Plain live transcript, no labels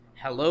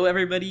Hello,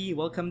 everybody.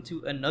 Welcome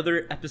to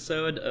another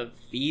episode of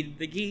Feed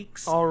the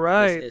Geeks. All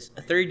right. This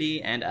is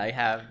 30, and I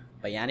have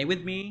Bayani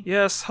with me.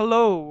 Yes,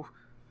 hello.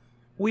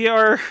 We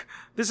are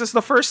this is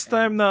the first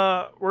time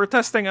na we're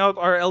testing out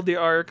our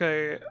LDR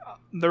kay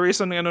the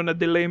reason na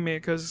delay me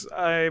because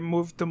I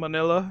moved to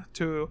Manila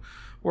to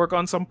work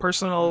on some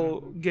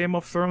personal Game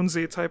of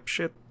Thronesy type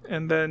shit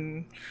and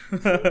then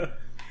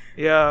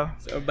yeah.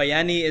 So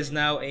Bayani is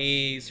now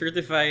a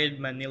certified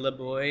Manila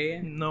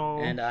boy.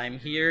 No. And I'm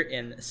here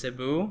in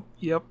Cebu.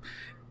 Yep.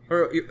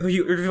 Or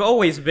you've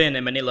always been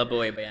a Manila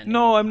boy, Bayani.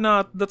 No, I'm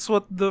not. That's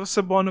what the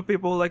Cebuano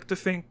people like to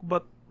think,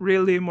 but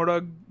really,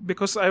 Murag,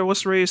 because I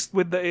was raised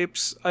with the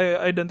apes, I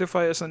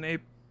identify as an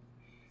ape.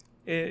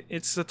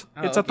 It's a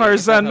Okay. Tarzan That's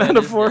how it is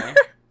metaphor.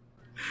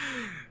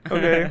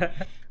 there.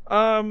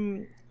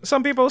 Okay.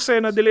 Some people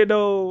say na dili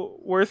daw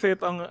worth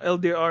it ang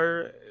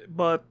LDR,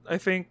 but I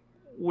think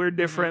we're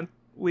different.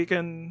 We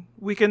can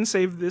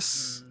save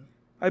this.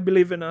 I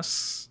believe in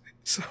us.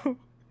 So A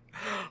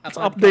let's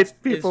podcast update is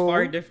people.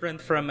 far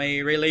different from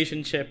a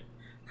relationship.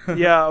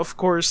 Yeah, of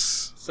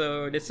course.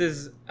 So this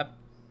is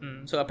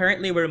so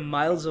apparently we're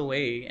miles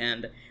away,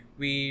 and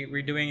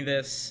we're doing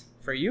this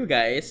for you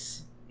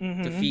guys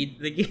to feed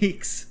the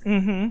geeks.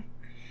 Mm-hmm.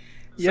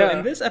 So Yeah.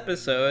 in this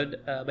episode,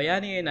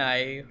 Bayani and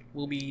I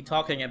will be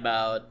talking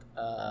about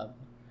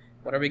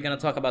what are we gonna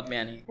talk about,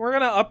 Bayani? We're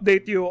gonna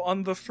update you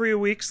on the 3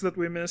 weeks that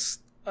we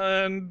missed,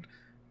 and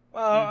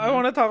I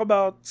want to talk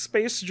about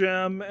Space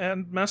Jam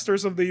and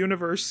Masters of the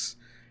Universe,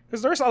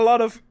 because there's a lot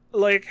of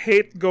like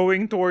hate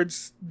going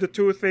towards the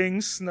two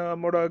things na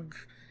murag,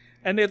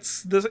 and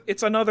it's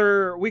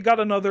another, we got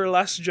another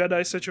Last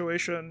Jedi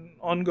situation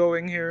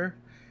ongoing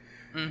here.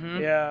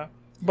 Yeah,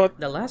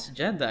 but The Last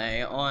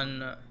Jedi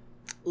on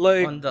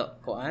like the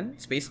Kuan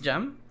Space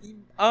Jam.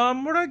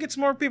 murag, it's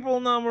more people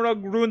na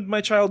murag ruined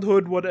my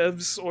childhood,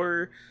 whatevs,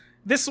 or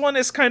this one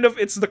is kind of,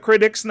 it's the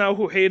critics now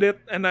who hate it,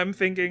 and I'm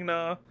thinking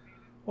na,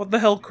 what the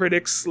hell,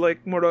 critics,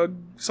 like murag,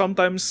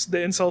 sometimes the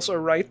incels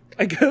are right,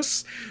 I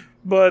guess,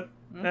 but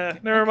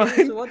never Okay,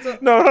 mind. so what's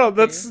up? No,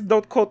 that's,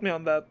 don't quote me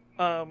on that.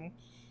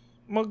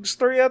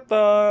 Magstorya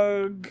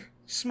tag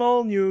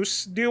small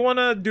news. Do you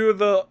wanna do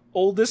the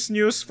oldest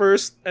news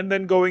first and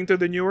then going to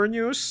the newer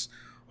news,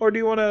 or do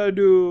you wanna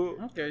do?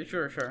 Okay,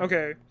 sure.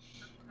 Okay.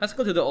 Let's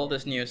go to the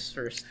oldest news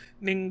first.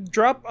 Ning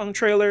drop ang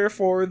trailer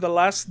for The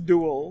Last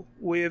Duel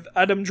with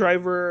Adam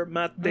Driver,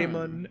 Matt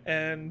Damon,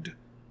 and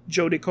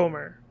Jodie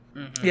Comer.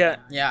 Yeah.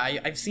 Yeah,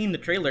 I've seen the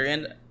trailer,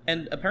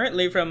 and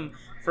apparently from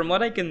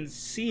what I can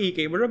see,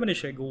 kay mura man ni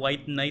siya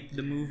White Knight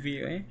the movie,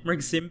 eh?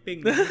 Marg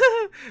simping.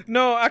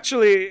 No,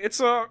 actually,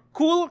 it's a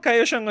cool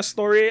kaya siya nga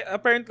story.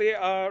 Apparently,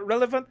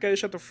 relevant kaya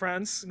siya to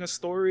France nga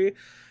story.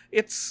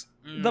 It's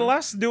The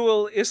Last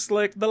Duel is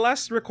like the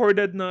last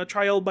recorded na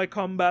trial by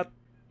combat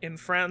in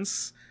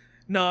France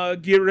na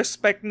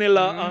gi-respect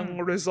nila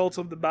ang results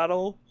of the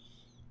battle.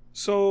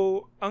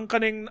 So, ang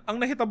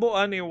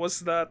nahitabuan ni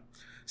was that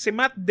si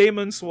Matt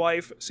Damon's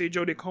wife, si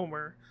Jodie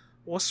Comer,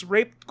 was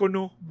raped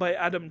kuno by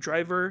Adam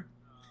Driver.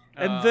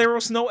 And there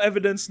was no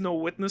evidence, no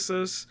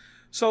witnesses.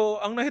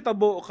 So, ang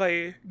nahitabo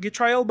kay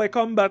gi-trial by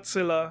combat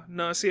sila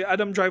na si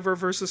Adam Driver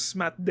versus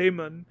Matt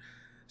Damon.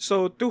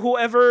 So, to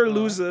whoever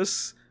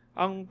loses,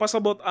 ang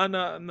pasabot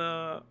ana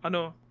na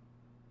ano,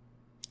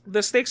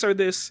 the stakes are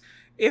this: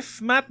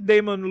 if Matt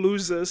Damon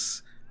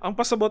loses, ang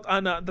pasabot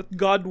ana that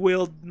God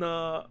willed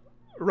na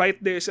right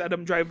there si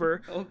Adam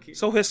Driver. Okay.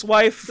 So his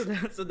wife,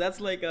 So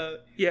that's like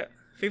a yeah.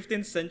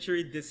 15th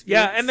century dispute.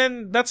 Yeah, and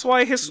then that's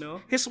why his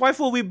No? his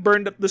wife will be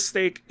burned at the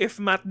stake if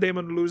Matt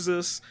Damon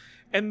loses.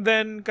 And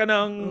then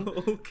kanang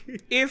Okay.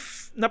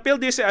 if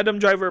napildi si Adam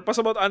Driver,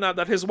 pasabot ana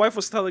that his wife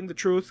was telling the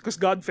truth because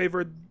God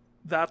favored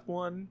that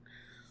one.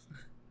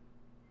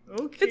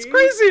 Okay. It's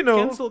crazy,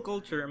 no? Cancel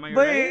culture, am I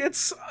But right?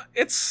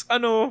 it's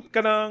ano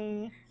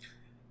kanang,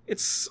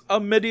 it's a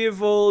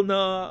medieval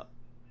na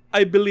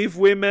I believe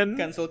women.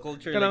 Cancel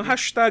culture. Kanang Like,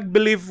 hashtag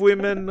believe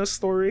women na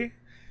story.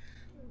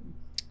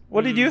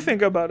 What did you think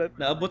about it?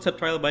 naabot sa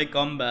trial by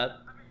combat.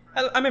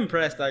 I'm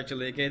impressed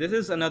actually. Okay, this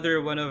is another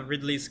one of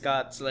Ridley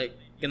Scott's like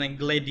kanang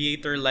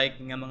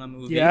gladiator-like nga mga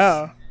movies.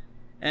 Yeah.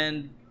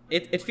 And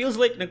it feels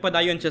like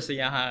nagpadayon siya sa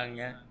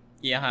iyahang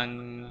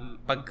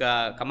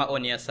pagka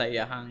kamaon niya sa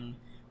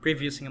iyahang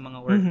previous nga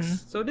mga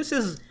works. So this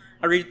is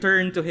a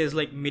return to his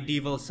like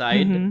medieval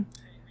side.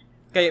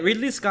 Kay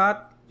Ridley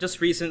Scott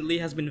just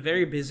recently has been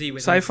very busy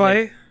with his,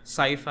 Sci-fi? like,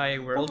 sci-fi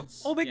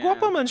worlds. Oh, may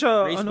gwapa man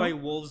siya. Raised Ano? by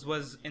Wolves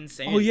was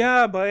insane. Oh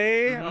yeah,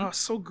 bay.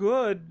 So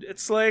good.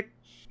 It's like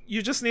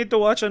you just need to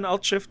watch an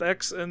Alt Shift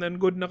X and then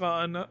good na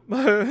ka ana.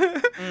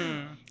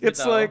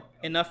 It's Bitaw. like,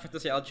 enough to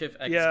say Alt Shift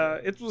X.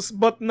 yeah, it was,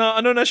 but na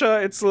ano na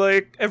siya, it's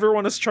like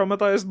everyone is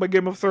traumatized by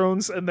Game of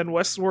Thrones and then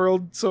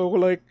Westworld, so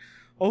like,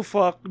 oh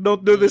fuck,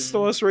 don't do this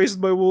to us, Raised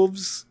by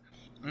Wolves.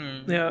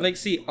 Yeah. Like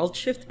see, Alt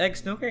Shift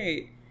X no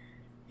kay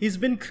he's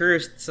been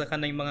cursed sa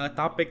kanang mga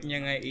topic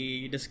niya nga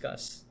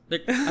i-discuss.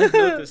 Like I've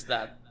noticed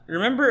that.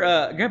 Remember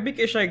grabe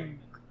kay siya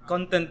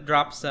content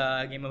drop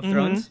sa Game of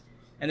Thrones,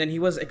 and then he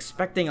was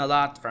expecting a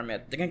lot from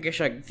it. Dagan kay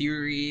siya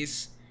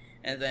theories,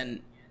 and then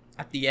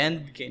at the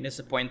end, kay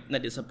disappoint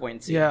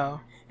siya. Yeah.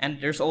 And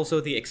there's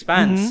also The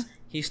Expanse.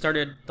 He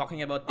started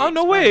talking about The Oh,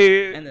 Expanse. no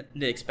way. And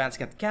The Expanse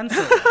got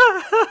canceled.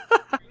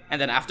 And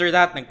then after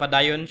that,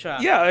 nagpadayon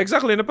siya. Yeah,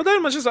 exactly.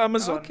 Napadayon man siya sa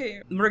Amazon.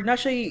 Okay. Murag na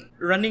siya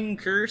running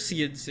curse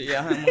yun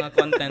siya ang mga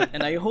content.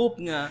 And I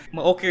hope nga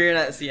ma-okay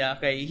na siya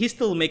kay he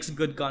still makes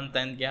good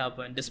content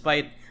gihapon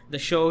despite the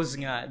shows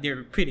nga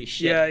they're pretty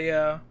shit.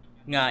 Yeah.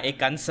 Nga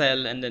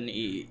i-cancel and then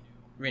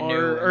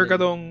i-renew. Or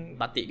kadong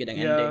bati gid ang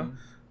yeah. ending.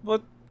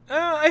 But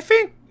I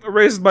think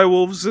Raised by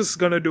Wolves is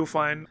gonna do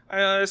fine.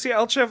 Si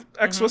Alchef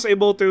X was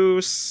able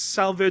to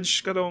salvage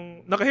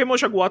kadong nakahimo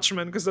siya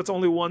Watchmen because that's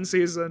only one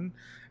season.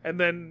 And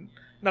then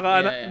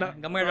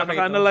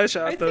naka-analyze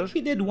siya. I think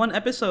he did one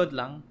episode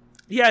lang.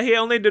 Yeah, he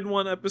only did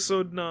one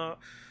episode na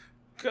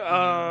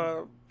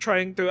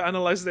trying to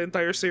analyze the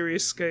entire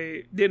series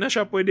kay di na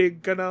siya pwede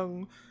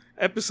kanang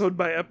episode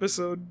by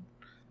episode.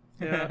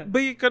 Yeah.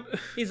 But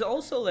he's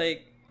also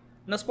like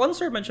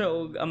na-sponsor man siya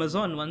og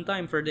Amazon one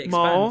time for The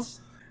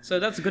Expanse. So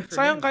that's good for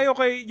sayang him. kayo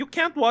kay you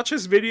can't watch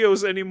his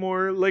videos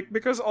anymore like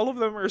because all of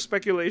them are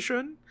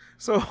speculation.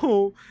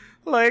 So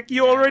like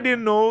you already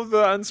know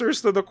the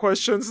answers to the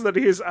questions that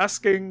he's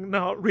asking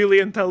now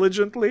really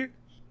intelligently.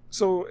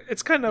 So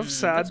it's kind of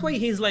sad. That's why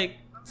he's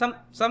like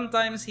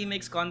sometimes he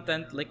makes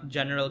content like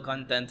general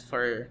content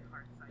for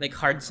like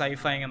hard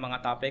sci-fi nga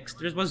mga topics.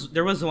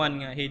 There was one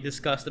he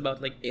discussed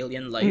about like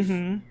alien life.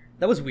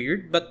 That was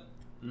weird, but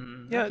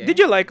yeah. Okay. Did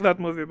you like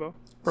that movie, bro?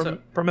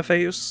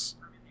 Prometheus?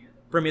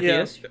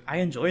 Prometheus? Yeah. I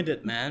enjoyed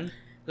it, man.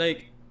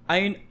 Like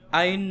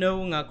I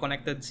know nga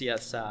connected siya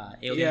sa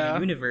alien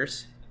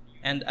universe.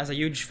 And as a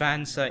huge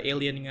fan sa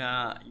alien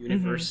nga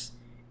universe,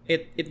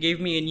 it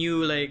gave me a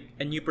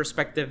new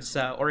perspective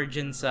sa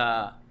origin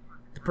sa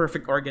the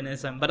perfect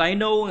organism. But I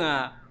know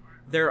nga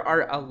there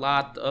are a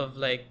lot of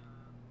like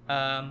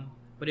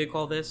what do you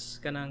call this?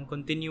 Kanang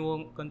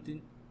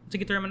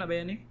sige term na ba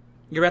yan eh?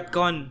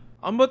 Retcon.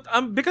 But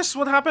because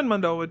what happened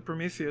man daw with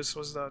Prometheus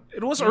was that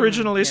it was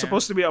originally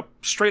supposed to be a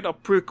straight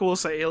up prequel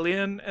sa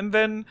Alien, and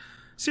then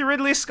see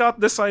Ridley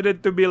Scott decided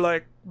to be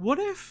like, what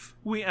if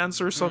we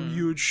answer some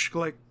huge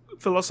like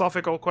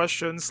philosophical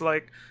questions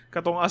like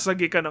katong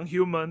asagi ka ng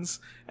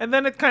humans, and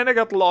then it kind of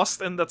got lost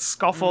in that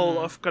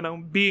scuffle of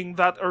kanang being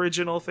that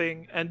original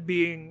thing and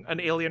being an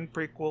Alien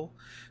prequel.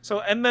 So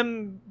and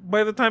then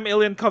by the time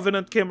Alien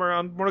Covenant came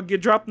around, murag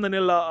gi-drop na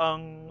nila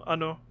ang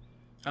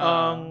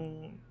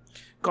ang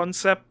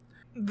concept.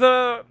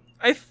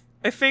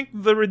 I think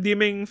the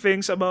redeeming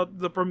things about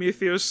the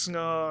Prometheus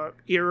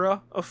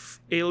era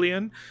of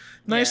Alien,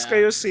 nice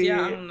kayo si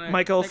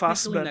Michael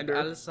Fassbender.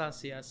 Nag-alsa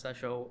siya sa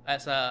show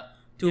sa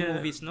two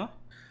movies, no?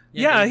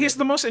 Yeah, he's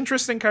the most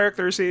interesting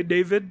character, si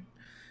David.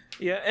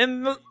 Yeah,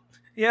 and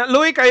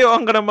luwi kayo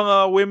ang kanang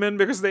mga women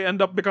because they end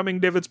up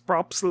becoming David's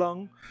props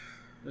lang.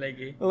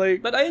 Like,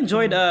 but I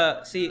enjoyed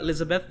si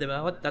Elizabeth,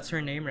 diba? That's her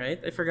name, right?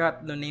 I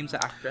forgot the name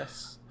sa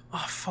actress.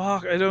 Oh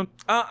fuck, I don't.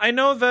 I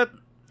know that.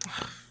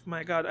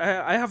 My God,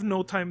 I have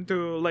no time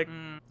to like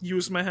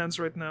use my hands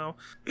right now.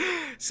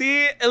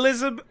 Si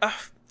Elizabeth,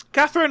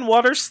 Catherine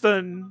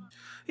Waterston.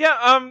 Yeah,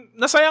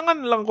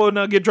 nasayangan lang ko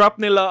na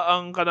gi-drop nila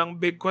ang kanang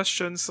big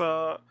questions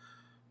sa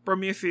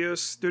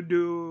Prometheus to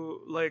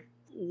do like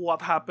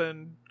what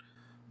happened.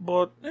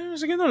 But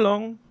sige na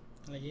lang.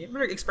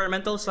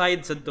 Experimental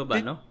side sa to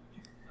ba, no?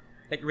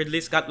 Like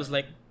Ridley Scott was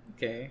like,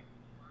 okay,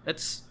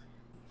 let's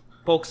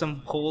poke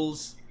some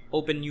holes,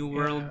 open new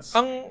worlds.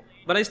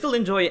 But I still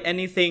enjoy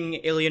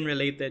anything alien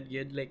related.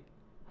 Yun. Like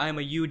I'm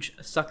a huge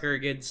sucker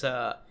gid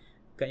sa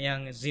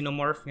kanyang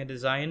xenomorph nga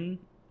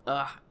design.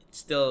 It's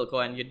still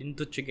kuan yun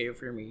didn't kayo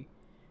for me.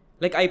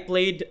 Like I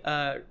played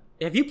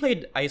have you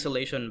played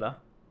Isolation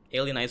ba?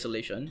 Alien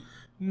Isolation?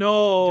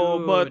 No,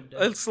 dude, but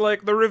it's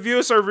like the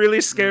reviews are really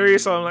scary,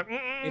 so I'm like,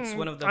 it's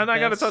one of the I'm not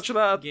gonna touch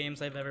that.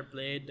 Games I've ever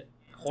played.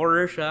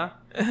 Horror siya.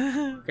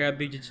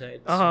 Grabe jud siya.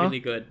 It's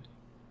really good.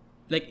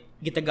 Like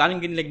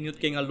gitagaling gin like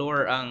newt kay nga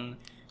lore ang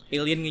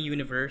Alien nga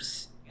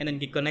universe, and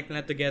then gi-connect na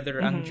together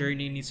ang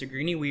journey ni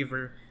Sigourney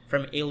Weaver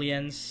from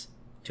Aliens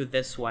to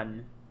this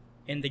one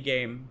in the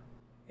game.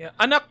 Yeah,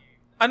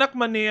 anak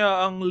man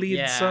niya ang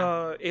lead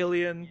sa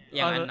Alien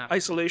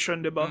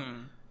Isolation, diba?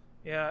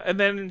 Yeah, and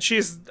then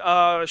she's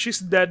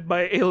dead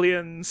by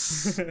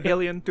aliens,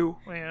 Alien 2.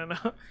 Ayan.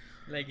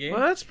 Well,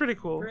 that's pretty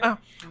cool.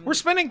 We're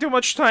spending too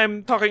much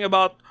time talking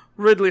about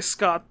Ridley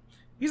Scott.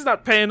 He's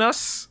not paying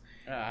us.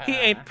 He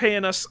ain't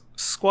paying us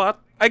squat.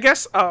 I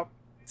guess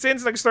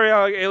since nag-story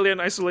ang Alien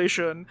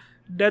Isolation,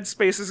 Dead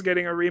Space is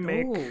getting a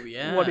remake. Oh,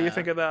 yeah. What do you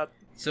think of that?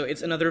 So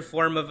it's another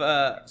form of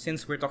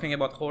since we're talking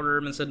about horror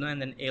and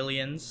then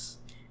aliens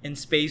in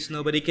space,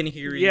 nobody can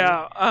hear you.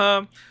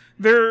 Yeah.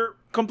 They're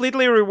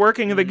completely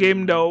reworking the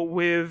game though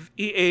with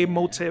EA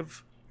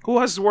Motive, who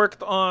has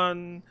worked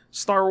on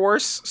Star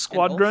Wars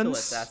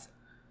Squadrons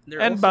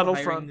and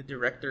Battlefront. Hiring the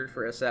director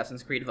for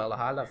Assassin's Creed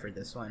Valhalla for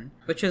this one,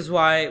 which is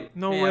why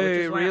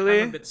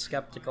really? I'm a bit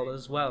skeptical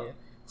as well,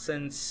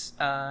 since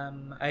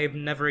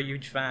I'm never a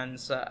huge fan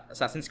of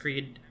Assassin's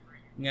Creed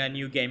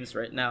new games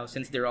right now,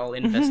 since they're all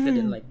invested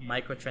in like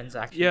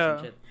microtransactions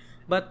and shit.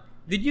 But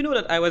did you know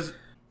that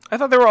I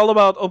thought they were all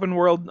about open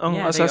world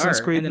Yeah, Assassin's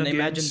they are. Creed And then na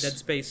imagine games. Dead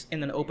Space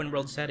in an open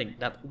world setting.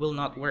 That will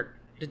not work.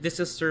 This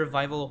is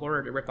survival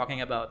horror that we're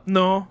talking about.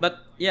 No. But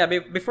yeah,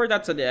 before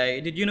that today,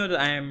 did you know that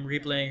I am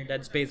replaying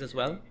Dead Space as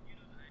well?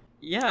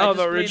 Yeah, I Oh, just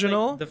the played,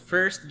 original? like, the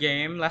first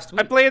game last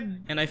I week. played.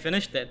 And I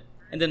finished it.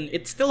 And then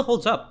it still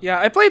holds up. Yeah,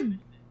 I played.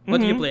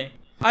 What do you Mhm. play?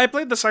 I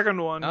played the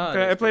second one. Ah,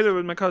 Okay, I that's played it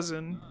with my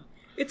cousin.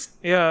 It's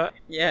Yeah.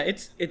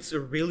 it's a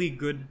really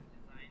good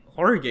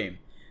horror game.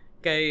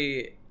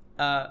 Okay,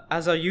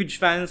 as a huge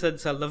fan sa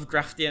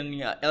Lovecraftian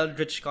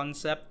eldritch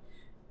concept,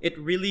 it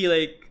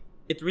really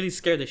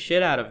scared the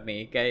shit out of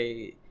me.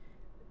 Okay,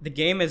 the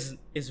game is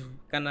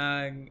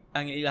kanang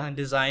ang ilang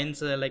design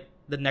sa like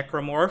the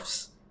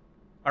necromorphs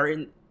are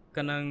in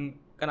kanang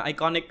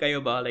iconic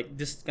kayo ba, like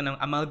this kanang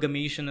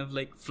amalgamation of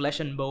like flesh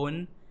and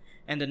bone,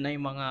 and then na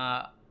yung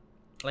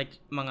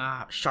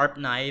mga sharp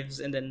knives,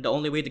 and then the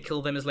only way to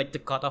kill them is like to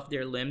cut off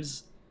their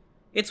limbs.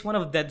 It's one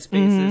of Dead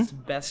Space's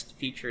best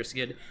features,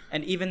 good,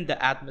 and even the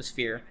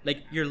atmosphere.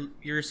 Like you're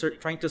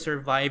trying to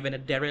survive in a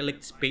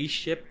derelict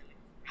spaceship.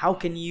 How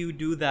can you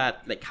do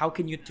that? Like how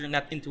can you turn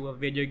that into a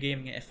video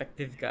game nga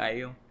effective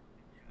kayo?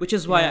 Which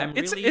is why I'm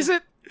really. Is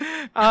it?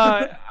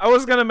 I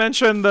was gonna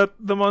mention that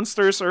the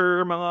monsters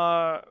are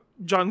mga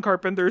John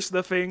Carpenter's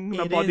The Thing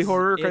na body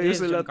horror It kayo is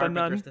sila John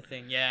Carpenter's tanan. The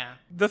Thing, yeah.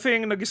 The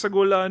Thing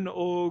nagisagulan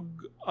og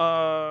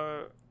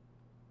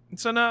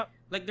sana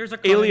Like there's a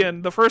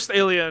Alien, the first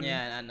Alien.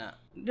 Yeah, na.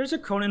 There's a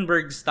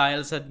Cronenberg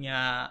style sad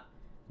nga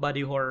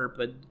body horror,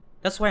 but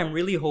that's why I'm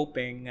really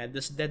hoping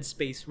this Dead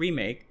Space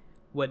remake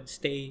would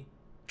stay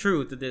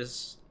true to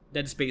this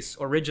Dead Space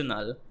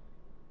original.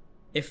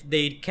 If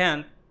they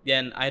can't,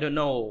 then I don't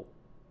know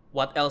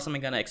what else am I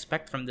gonna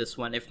expect from this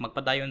one if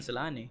magpadayon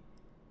sila ni.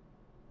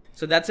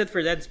 So that's it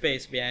for Dead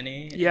Space,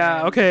 Biani. Yeah,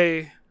 And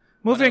okay.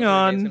 what Moving else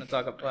are you guys on. gonna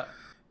talk about?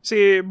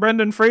 See,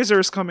 Brendan Fraser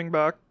is coming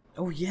back.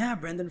 Oh yeah,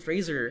 Brendan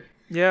Fraser,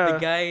 Yeah. the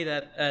guy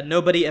that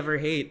nobody ever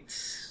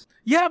hates.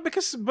 Yeah,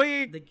 because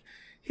by The,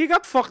 he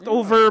got fucked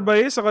over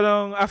by sa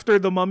kanang after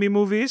the Mummy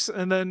movies,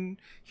 and then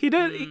he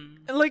did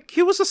like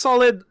he was a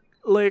solid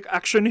like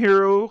action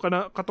hero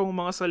katong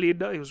mga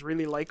salida. He was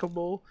really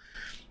likable.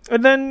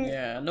 And then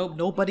Yeah,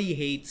 nobody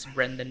hates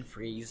Brendan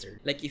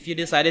Fraser. Like if you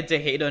decided to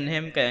hate on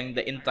him, kaya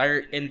the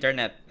entire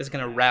internet is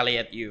gonna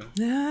rally at you.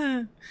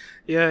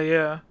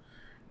 yeah.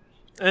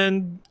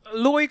 And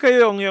luoy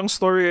kayo yung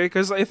story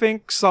because I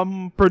think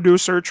some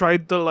producer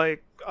tried to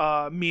like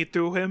Me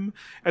Too him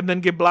and then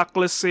give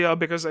blacklist siya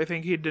because I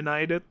think he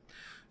denied it.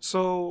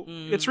 So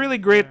it's really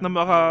great na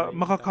maka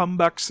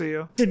comeback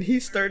siya. And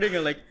he's starting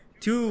like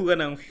two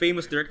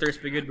famous directors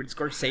begin with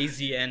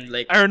Scorsese and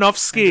like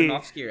Aronofsky.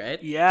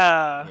 right?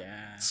 Yeah.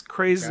 Yeah. It's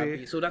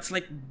crazy. Grabe. So that's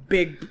like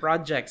big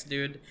projects,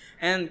 dude.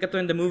 And kato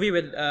in the movie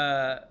with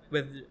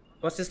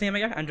what's his name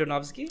again?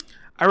 Aronofsky?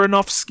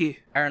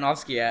 Aronofsky.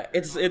 Aronofsky, yeah.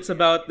 It's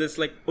about this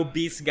like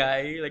obese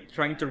guy like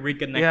trying to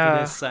reconnect Yeah.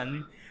 with his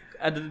son.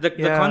 The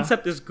Yeah.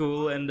 concept is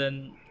cool, and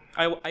then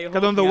I hope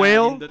Kadong The nga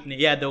Whale? nindot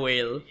ni- Yeah, The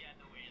Whale.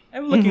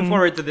 I'm looking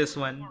forward to this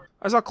one.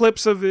 I saw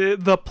clips of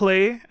the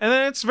play, and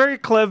then it's very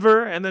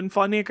clever and then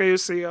funny kayo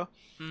siya.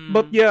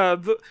 But yeah,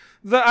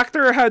 the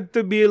actor had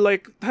to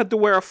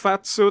wear a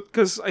fat suit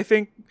because I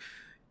think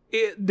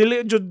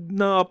dili jud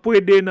na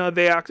pwede na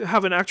they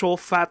have an actual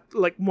fat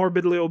like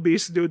morbidly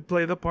obese dude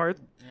play the part.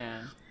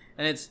 Yeah,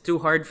 and it's too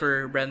hard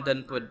for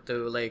Brendan to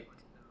like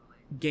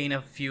gain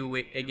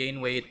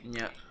weight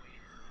niya.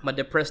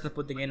 Ma-depressed na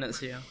putingin na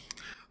siya.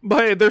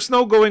 But there's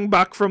no going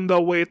back from the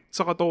weight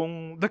sa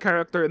katong the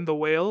character in The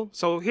Whale,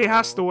 so he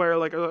has to wear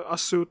like a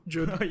suit,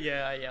 Jude.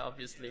 yeah,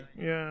 obviously.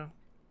 Yeah.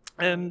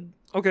 And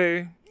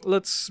okay,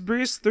 let's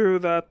breeze through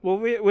that. Well,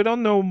 we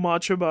don't know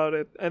much about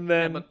it, and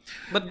then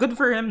But good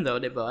for him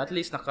though, diba? At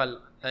least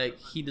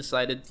he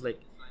decided to like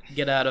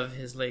get out of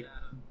his like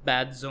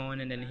bad zone,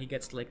 and then he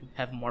gets to like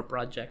have more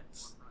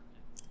projects.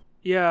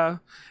 yeah,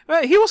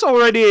 he was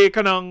already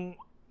kanang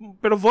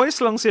pero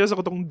voice lang siya sa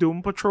katong Doom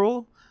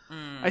Patrol.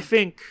 I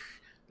think.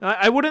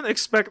 I wouldn't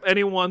expect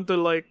anyone to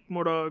like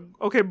murag,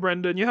 okay,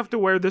 Brendan, you have to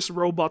wear this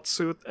robot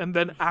suit and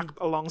then act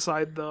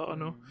alongside the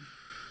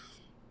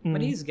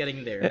But he's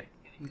getting there.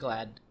 I'm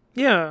glad.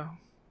 Yeah.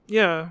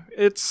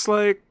 It's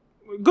like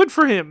good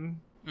for him.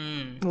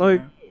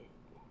 Like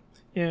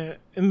yeah.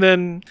 And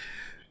then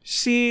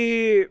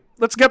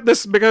let's get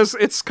this because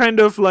it's kind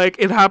of like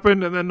it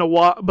happened and then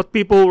but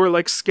people were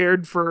like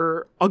scared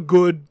for a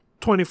good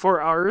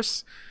 24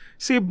 hours.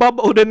 See, Bob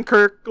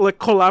Odenkirk like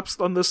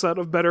collapsed on the set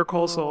of Better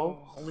Call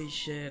Saul. Holy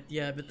shit!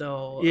 Yeah, but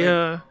though,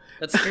 Yeah.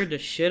 that scared the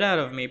shit out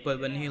of me.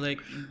 But when he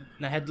like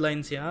na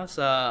headlines siya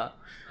sa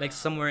like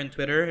somewhere in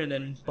Twitter, and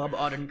then Bob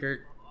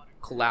Odenkirk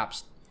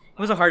collapsed.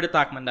 It was a heart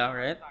attack, man, daw,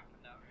 right?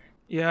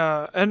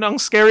 Yeah, and ang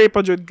scary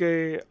pa jud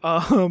kay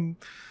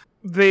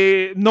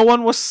no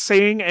one was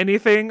saying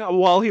anything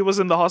while he was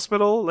in the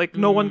hospital. Like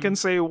no one can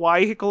say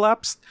why he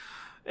collapsed.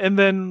 And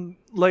then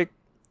like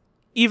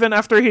even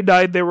after he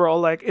died, they were all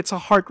like, "It's a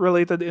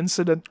heart-related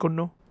incident,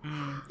 kuno."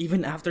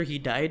 Even after he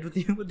died, what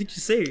did you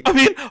say? I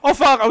mean, oh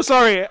fuck! I'm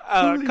sorry.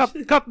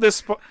 Cut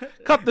this part.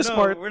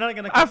 No, we're not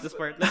gonna cut this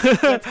part.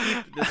 Let's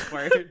keep this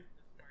part.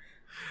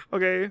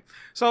 Okay.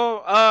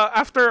 So,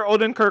 after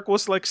Odenkirk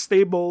was like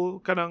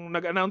stable, kanang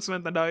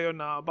nag-announcement na dayon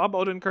na Bob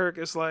Odenkirk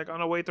is like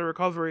on a way to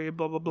recovery,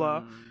 blah blah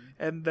blah.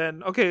 And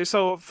then okay,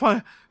 so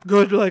fine,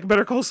 good. Like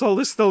Better Call Saul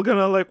is still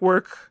gonna like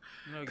work.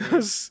 Okay.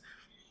 Cause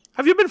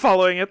have you been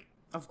following it?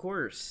 Of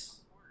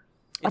course.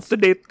 Up to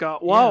date ka?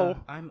 Wow.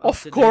 Yeah, I'm up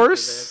Of to date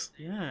course.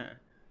 with it. Yeah.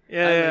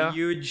 Yeah, I'm yeah. a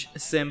huge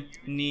simp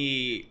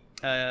ni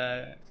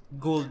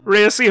Gold.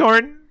 Rhea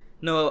Seahorn,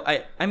 No,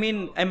 I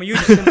mean I'm a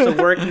huge simp sa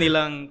work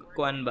nilang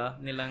kuan ba?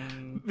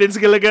 Nilang Vince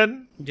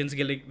Gilligan, Vince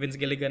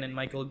Gilligan and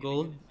Michael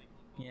Gold.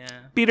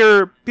 Yeah.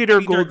 Peter Peter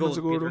Gold, Gold.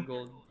 siguro. Peter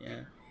Gold.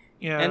 Yeah.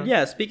 Yeah. And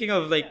yeah, speaking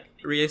of like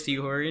Rhea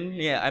Seehorn,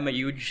 yeah, I'm a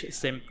huge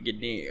simp gid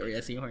ni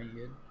Rhea Seehorn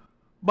gid.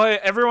 But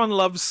everyone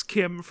loves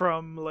Kim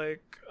from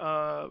like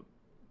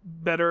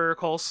Better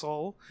Call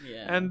Saul.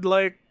 Yeah. And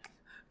like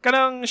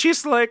kanang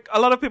she's like a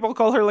lot of people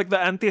call her like the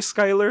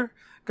anti-Skyler.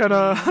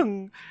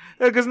 Kanang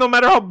because no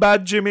matter how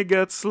bad Jimmy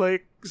gets,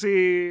 like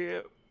si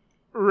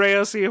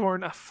Rhea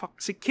Seehorn,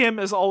 si Kim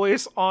is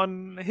always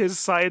on his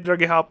side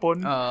ragi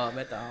hapon. Oh,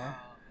 beta.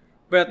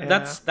 But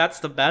Yeah. that's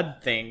the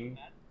bad thing.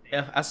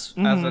 As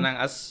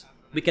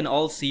we can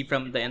all see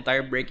from the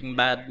entire Breaking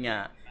Bad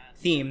nga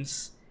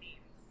themes,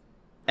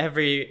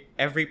 every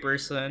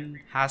person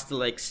has to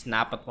like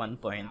snap at one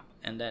point,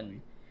 and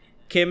then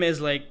Kim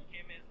is like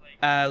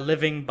a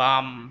living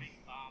bomb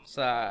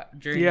sa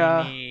journey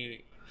Yeah.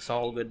 ni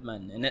Saul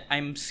Goodman, and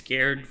I'm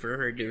scared for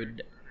her,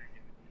 dude.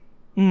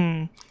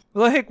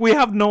 Like we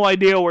have no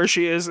idea where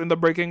she is in the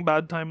Breaking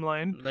Bad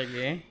timeline. Like,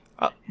 eh?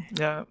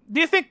 Yeah.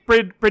 Do you think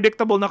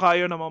predictable na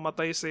kayo na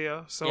mamatay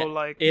siya? So Yeah,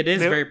 like it is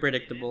they- very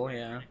predictable,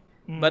 yeah.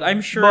 But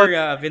I'm sure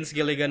Vince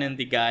Gilligan and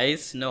the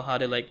guys know how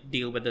to like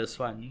deal with this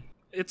one.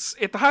 it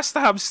has to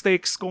have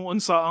stakes kung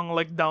unsa ang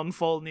like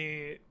downfall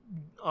ni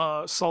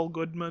Saul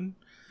Goodman.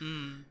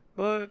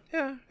 But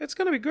yeah, it's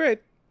gonna be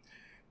great.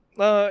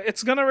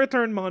 It's gonna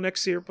return mga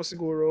next year pa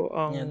siguro.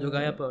 Yeah,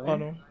 dugaya pa, eh.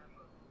 Ano.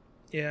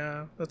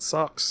 Yeah, that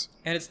sucks.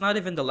 And it's not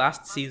even the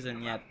last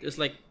season yet. It's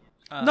like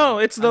No,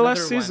 it's the another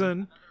last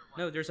season.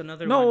 No, there's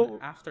another No. one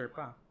after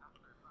pa.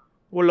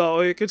 Wala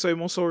oy kids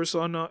imong source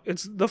ano.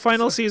 It's the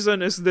final season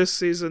is this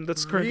season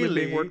that's currently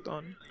being Really? worked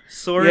on.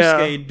 Source Yeah.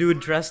 kay,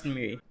 dude, trust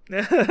me.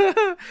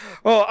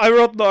 Well, I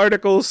wrote the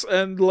articles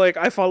and like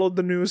I followed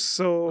the news,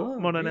 so Oh,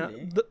 mo na na.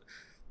 really?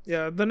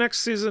 The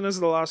next season is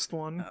the last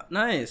one.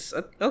 Nice.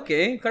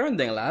 Okay, karon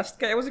ding last.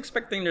 Kay I was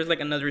expecting there's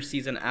like another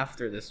season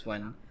after this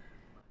one.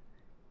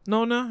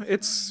 No,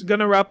 it's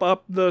gonna wrap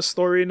up the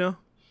story na.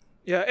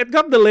 Yeah, it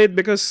got delayed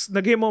because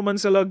naghimo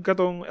man sila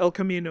katong El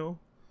Camino.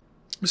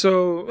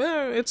 So,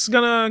 it's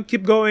gonna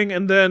keep going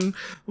and then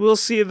we'll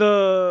see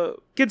the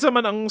kids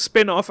man ang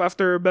spin-off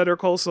after Better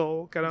Call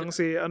Saul. Karang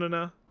si ano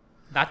na?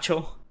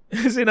 Nacho.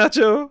 Si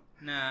Nacho.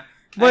 Nah.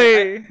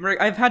 Wait.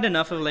 I've had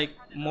enough of like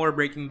more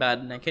Breaking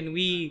Bad na. Can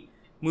we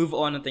move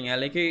on na tinga?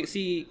 Like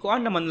si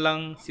kuan naman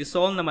lang, si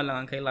Saul naman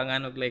lang ang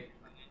kailangan of like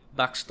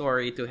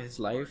backstory to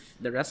his life.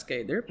 The rest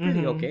kay they're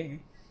pretty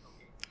okay.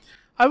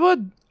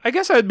 I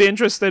guess I'd be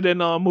interested in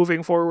a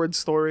moving forward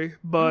story,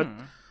 but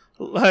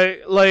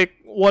like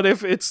what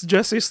if it's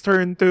Jesse's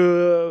turn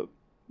to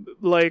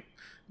like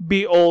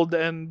be old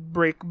and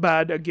break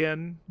bad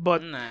again?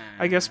 But Nah.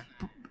 I guess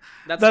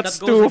that that's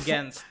goes too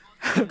against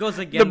it goes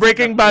against the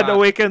Breaking Bad plot.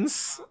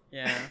 awakens.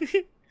 Yeah.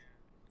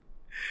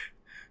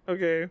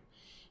 Okay.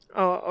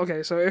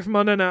 Okay, so if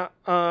mana na,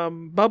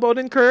 Bob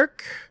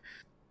Odenkirk,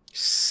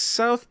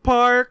 South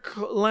Park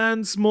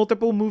lands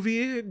multiple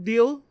movie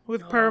deal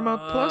with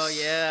Paramount Plus. Oh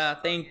yeah,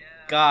 thank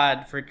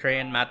God for Trey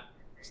and Matt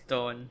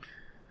Stone.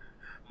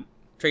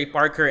 Trey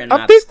Parker and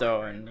Matt Update-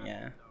 Stone.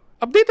 Yeah.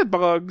 Updated ba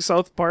kag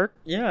South Park?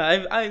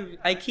 Yeah,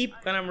 I keep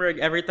kanang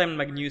every time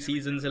mag new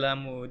season sila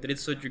mo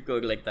diretso jud ko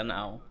like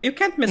tanaw. You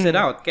can't miss it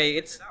out,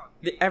 okay?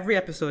 Every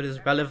episode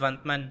is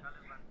relevant, man.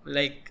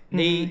 Like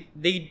they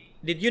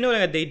did you know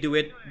that they do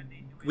it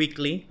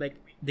weekly? Like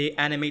they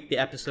animate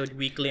the episode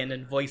weekly and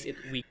then voice it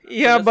weekly.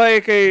 Yeah, So by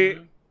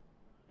kay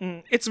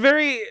it's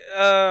very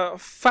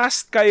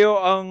fast kayo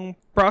ang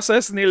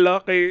process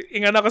nila kay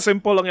inga na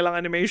kasimple ang ilang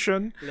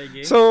animation.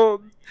 Lagi.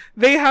 So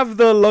they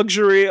have the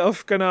luxury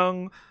of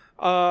kanang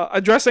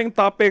addressing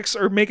topics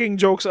or making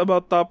jokes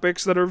about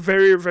topics that are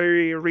very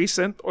very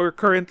recent or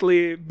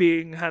currently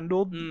being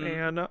handled.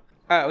 And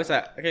what's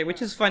that? Okay,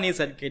 which is funny is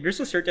that okay,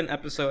 there's a certain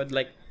episode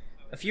like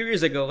a few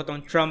years ago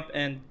katong Trump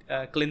and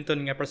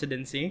Clinton nga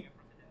presidency,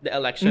 the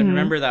election.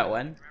 Remember that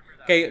one?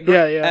 Okay,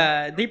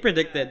 Yeah. they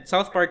predicted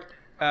South Park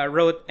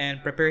wrote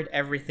and prepared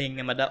everything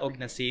nga madaog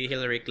na si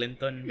Hillary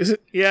Clinton.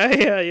 yeah.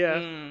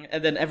 And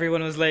then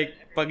everyone was like,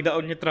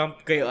 pagdaog ni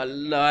Trump kay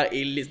Allah,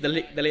 ilis,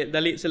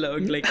 dali sila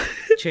og like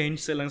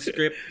change silang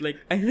script. Like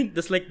I think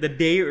that's like the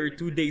day or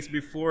 2 days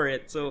before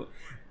it. So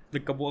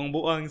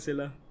nagkabuang-buang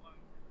sila.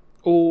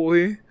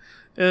 Oo.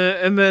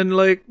 And then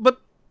like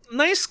but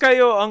nice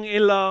kayo ang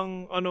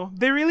ilang ano,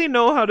 they really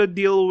know how to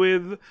deal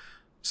with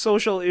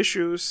social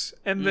issues.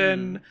 And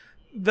then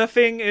the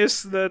thing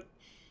is that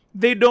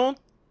they don't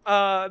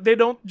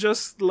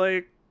just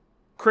like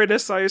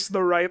criticize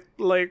the right,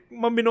 like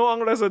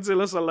maminuang rasad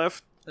sila sa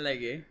left.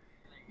 Lagi.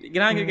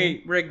 Ginang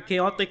kay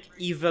chaotic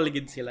evil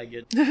gid sila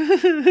gid.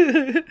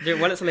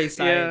 Wala sila sides.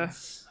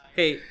 Yeah.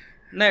 Okay,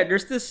 na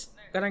there's this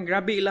kanang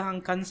grabe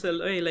ilahang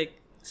cancel. Oy, like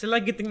sila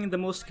getting the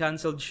most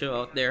cancelled show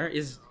out there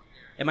is.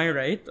 Am I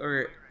right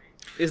or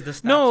is the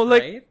stats No,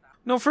 like right?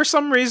 no, for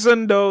some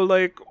reason though,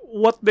 like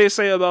what they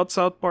say about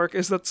South Park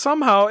is that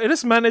somehow it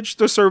has managed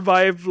to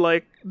survive.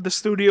 Like the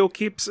studio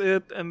keeps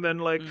it, and then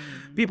like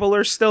people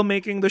are still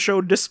making the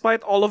show despite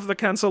all of the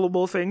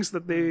cancelable things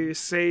that they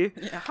say.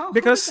 Yeah,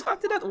 Because how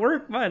did that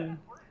work, man?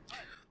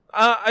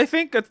 I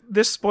think at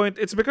this point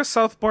it's because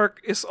South Park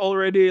is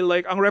already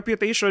like ang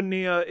reputation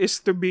niya is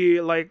to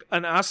be like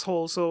an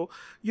asshole, so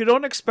you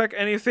don't expect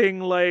anything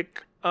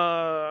like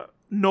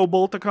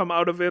noble to come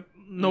out of it,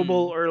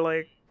 noble or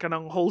like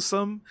kanang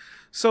wholesome.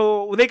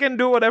 So they can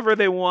do whatever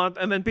they want,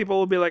 and then people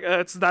will be like,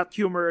 it's that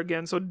humor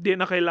again, so di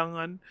na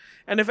kailangan.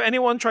 And if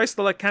anyone tries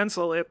to like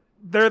cancel it,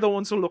 they're the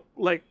ones who look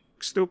like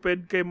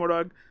stupid kay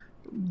Morag.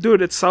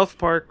 Dude, it's South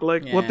Park.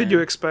 Like, what did Yeah.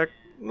 you expect?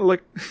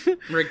 Like,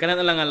 We're gonna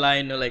na lang a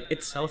line no, like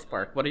it's South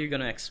Park. What are you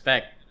gonna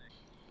expect?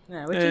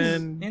 Yeah, which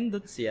And- is and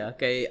that's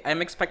okay.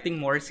 I'm expecting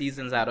more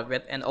seasons out of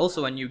it, and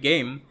also a new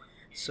game.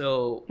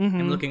 So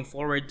I'm looking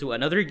forward to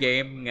another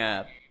game.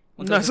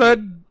 nasa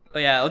Oh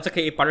yeah, unsa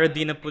kay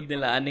parody na pud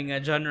nila aning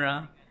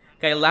genre.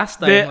 Kay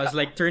last time The- was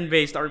like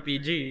turn-based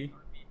RPG.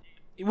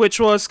 which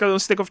was kanang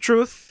Stick of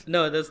Truth.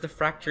 No, that's the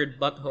Fractured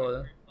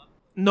Butthole.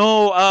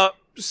 No,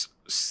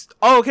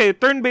 okay,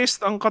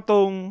 turn-based ang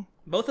katong.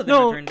 Both of them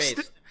No, are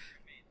turn-based.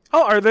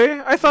 Oh, are they?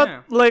 I thought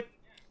Yeah. like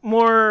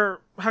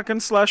more hack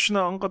and slash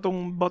na ang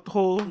katong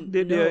butthole.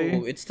 Did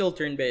No, it's still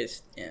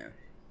turn-based. Yeah.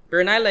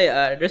 Pero nalay,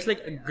 there's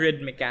like a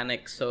grid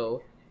mechanic,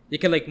 so you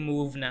can like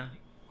move na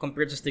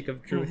compared to Stick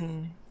of Truth.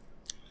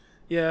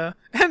 Yeah.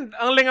 And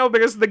ang lingaw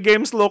because the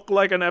games look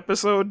like an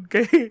episode.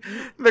 Okay,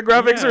 the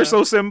graphics are Yeah.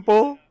 so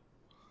simple.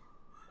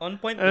 On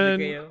point And-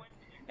 with kayo.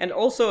 And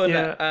also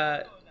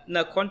Yeah.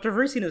 na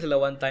controversy na sila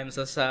one time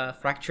sa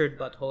Fractured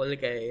Butthole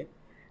kay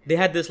they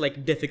had this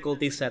like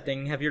difficulty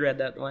setting. Have you read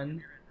that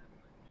one?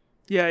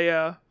 Yeah,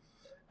 yeah.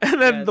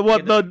 And then Yeah,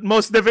 the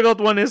most difficult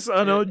one is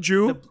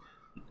Jew.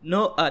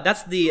 No,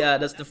 that's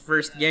the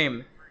first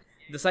game.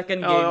 The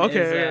second game Oh,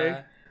 okay, is okay.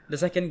 the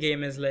second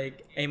game is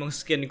like among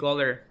skin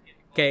color.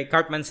 Okay,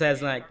 Cartman says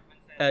like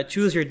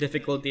choose your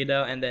difficulty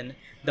daw, and then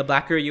the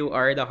blacker you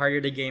are, the harder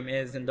the game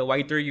is, and the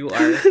whiter you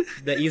are,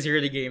 the easier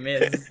the game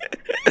is.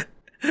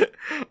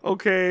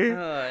 Okay.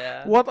 Oh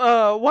yeah.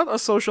 What a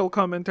social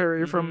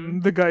commentary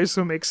from the guys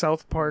who make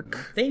South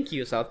Park. Thank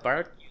you, South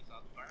Park.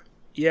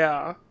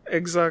 Yeah,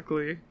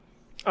 exactly.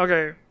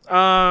 Okay.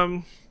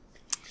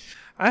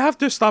 I have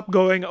to stop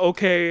going.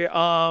 Okay.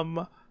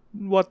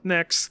 What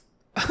next?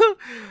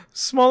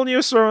 Small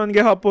news on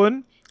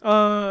gihapon.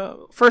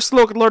 First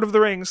look at Lord of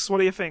the Rings. What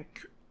do you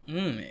think?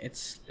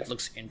 It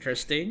looks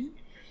interesting.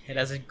 It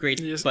has a great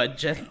Yes.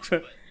 budget.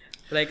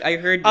 Like I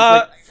heard, it's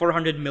like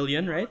 400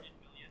 million, right?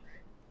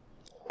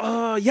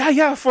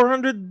 Yeah,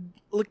 400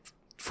 like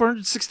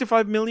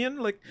 465 million.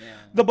 Like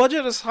Yeah. the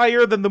budget is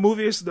higher than the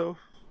movies though.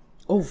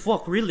 Oh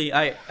fuck! Really?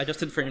 I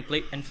adjusted for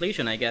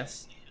inflation, I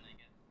guess.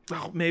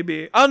 Oh,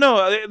 maybe. Oh no,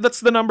 that's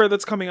the number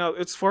that's coming out.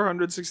 It's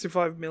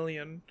 465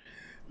 million.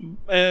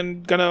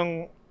 And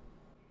ganang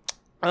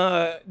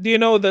do you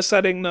know the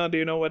setting na? Do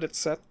you know what it's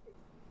set?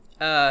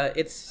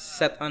 It's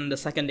set on the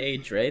Second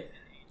Age, right?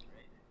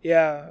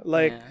 Yeah,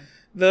 like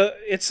Yeah.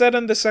 it's set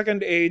in the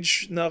Second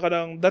Age na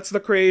kanang that's the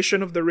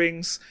creation of the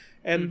rings,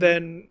 and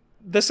then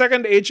the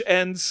Second Age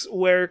ends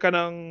where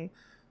kanang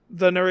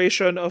the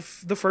narration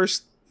of the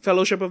first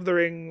Fellowship of the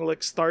Ring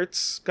like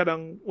starts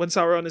kanang when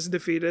Sauron is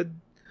defeated.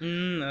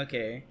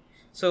 Okay.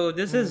 So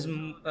this is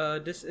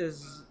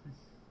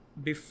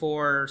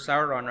before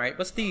Sauron, right?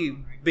 What's the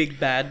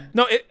big bad?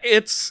 No,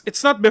 it's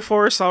not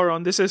before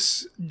Sauron. This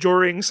is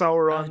during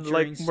Sauron. During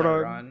like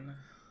murag- Sauron.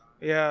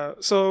 Yeah.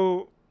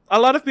 So a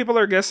lot of people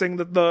are guessing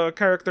that the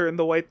character in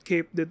the white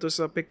cape dito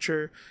sa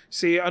picture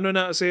si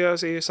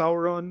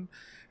Sauron,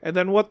 and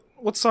then what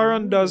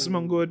Sauron does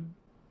manggod.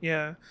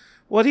 Yeah.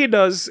 What he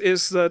does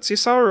is that si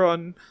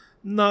Sauron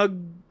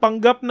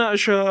nagpanggap na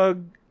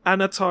siya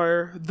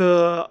Anatar,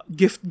 the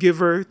gift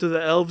giver to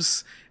the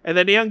elves, and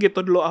then iyang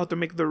gitudlo how to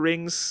make the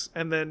rings,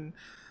 and then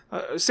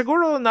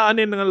siguro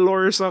naanin nga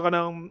lore sa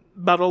kanang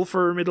Battle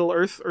for Middle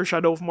Earth or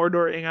Shadow of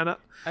Mordor ingana.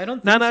 I don't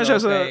think Nana so. siya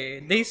sa-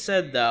 Okay. They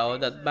said though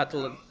that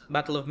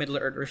Battle of Middle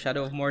Earth or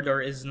Shadow of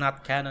Mordor is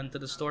not canon to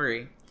the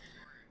story.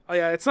 Oh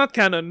yeah, it's not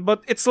canon,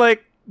 but it's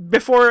like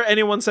before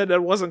anyone said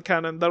that wasn't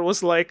canon, that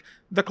was like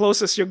the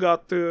closest you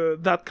got to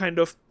that kind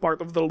of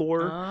part of the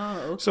lore.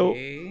 Ah, okay. So-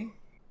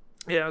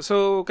 Yeah,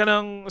 so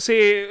kanang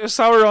si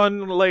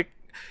Sauron, like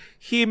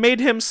he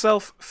made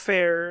himself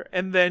fair,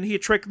 and then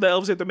he tricked the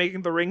elves into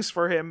making the rings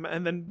for him,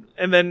 and then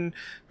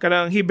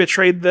kanang he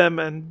betrayed them,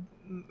 and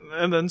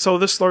then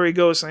so the story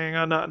goes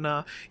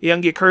na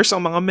iyang gi-curse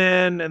ang mga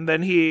men, and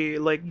then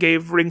he like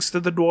gave rings to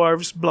the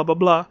dwarves, blah blah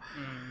blah.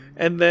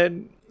 And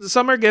then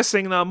some are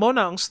guessing na mo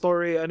na ang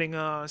story aning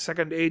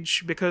Second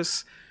Age,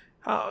 because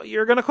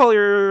you're gonna call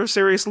your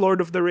series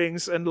Lord of the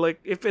Rings, and like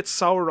if it's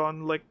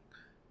Sauron, like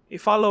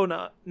i-follow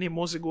na ni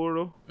mo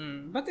siguro.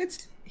 But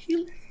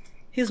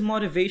his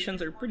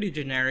motivations are pretty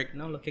generic,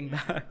 no, looking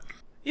back.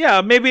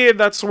 Yeah, maybe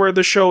that's where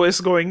the show is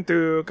going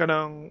to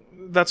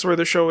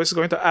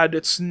add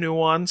its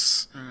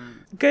nuance.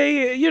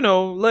 Okay,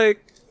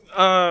 like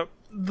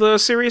the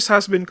series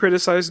has been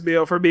criticized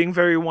for being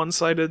very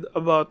one-sided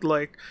about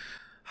like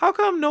how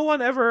come no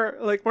one ever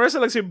like where's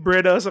like si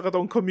Breda sa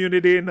katong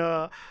community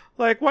na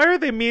like why are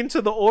they mean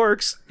to the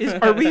orcs?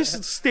 Are we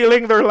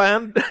stealing their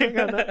land?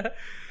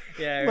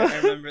 Yeah, I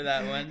remember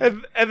that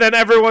one. And then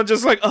everyone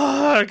just like,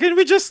 can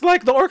we just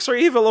like the orcs are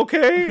evil,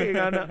 okay?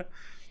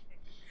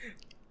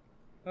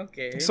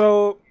 Okay.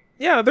 So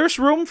yeah, there's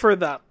room for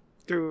that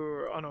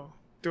to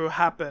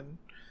happen,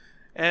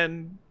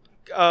 and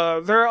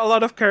there are a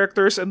lot of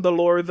characters in the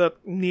lore that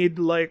need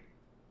like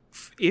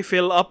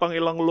i-fill up ang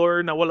ilang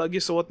lore na wala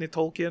gisuot ni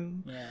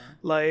Tolkien. Yeah.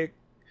 Like,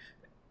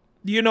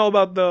 do you know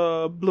about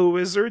the Blue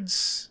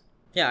Wizards?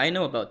 Yeah, I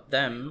know about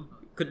them.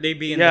 Could they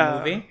be in Yeah. the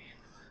movie?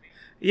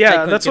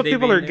 Yeah, Like, that's could what they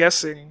people be are in there?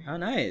 guessing. Oh,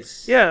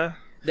 nice. Yeah.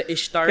 The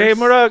Ishtars. Okay,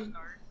 murag.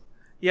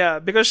 Yeah,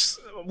 because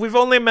we've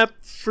only met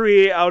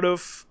 3 out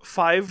of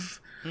 5,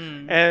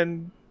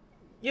 and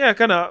yeah,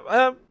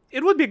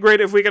 it would be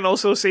great if we can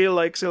also see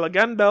like sila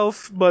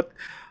Gandalf, but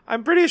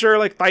I'm pretty sure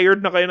like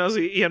tired na kayo na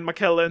si Ian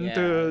McKellen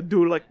to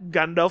do like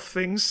Gandalf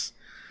things.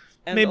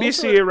 And Maybe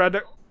also, see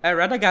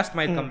Radagast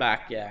might come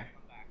back, yeah.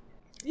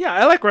 Yeah,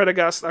 I like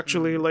Radagast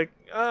actually. Like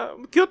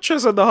cute siya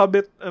sa The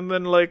Hobbit, and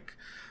then like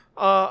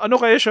ano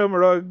kaya siya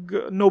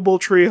murag noble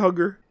tree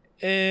hugger.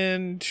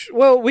 And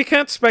well, we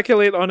can't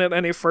speculate on it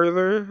any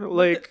further.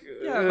 Like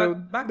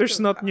but back there's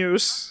to- not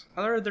news.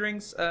 Lord of the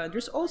Rings,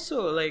 there's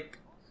also like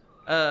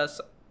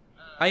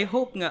I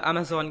hope nga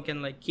Amazon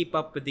can like keep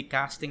up with the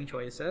casting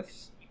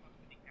choices.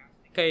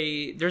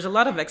 Okay, there's a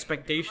lot of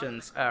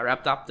expectations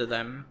wrapped up to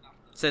them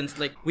since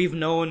like we've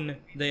known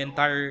the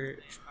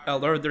entire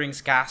Lord of the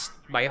Rings cast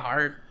by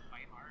heart.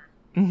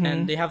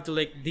 And they have to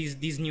like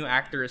these new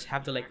actors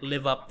have to like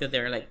live up to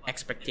their like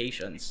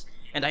expectations,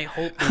 and I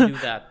hope they do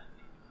that.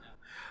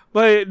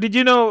 But did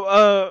you know,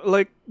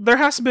 like, there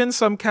has been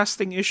some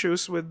casting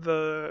issues with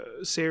the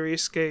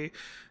series kay.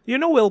 You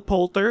know Will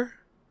Poulter?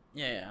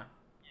 Yeah.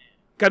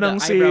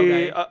 Kanang The eyebrow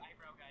guy.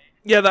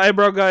 yeah, the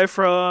eyebrow guy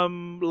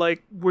from,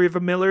 like, We're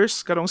the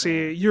Millers. Kanang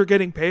si You're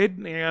Getting Paid.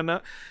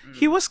 Yan.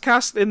 He was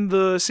cast in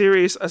the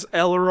series as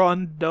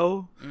Elrond,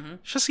 though.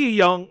 Siya si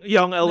young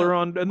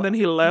Elrond, and then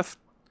he left.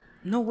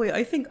 No way,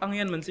 I think ang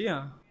yan man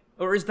siya.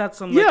 Or is that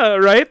some like, Yeah,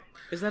 right?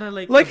 is that a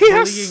Like, a he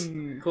has-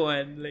 bullying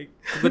kuwan, like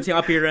good siyang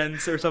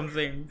appearance or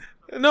something?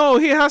 No,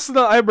 he has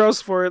the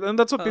eyebrows for it, and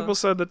that's what people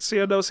said, that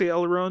siya daw si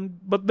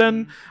Elrond. But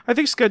then, I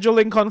think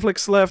scheduling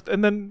conflicts left, and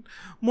then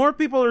more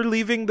people are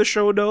leaving the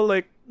show though,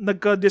 like,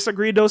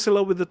 nagka-disagree daw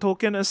sila with the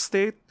Tolkien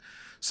estate.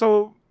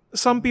 So,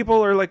 some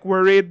people are like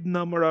worried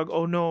na murag,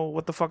 oh no,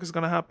 what the fuck is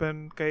gonna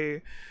happen?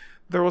 Kay,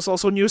 there was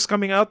also news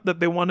coming out that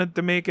they wanted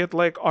to make it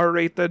like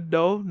R-rated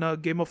though, na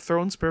Game of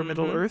Thrones per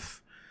Middle-earth.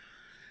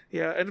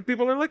 Yeah, and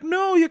people are like,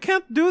 no, you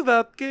can't do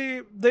that.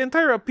 Kay, the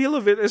entire appeal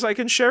of it is I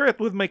can share it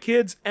with my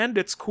kids and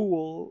it's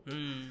cool.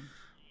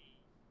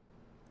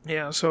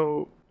 Yeah,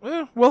 so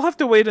we'll have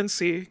to wait and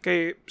see.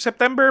 Kay,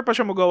 September pa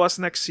siya magawas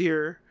next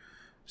year.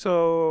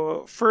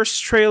 So,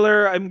 first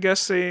trailer, I'm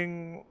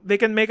guessing they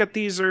can make a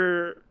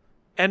teaser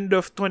end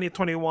of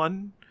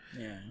 2021.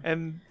 Yeah.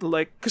 And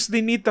like, because they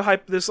need to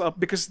hype this up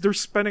because they're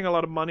spending a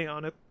lot of money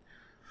on it.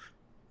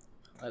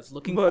 I was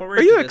looking But forward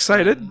are you to this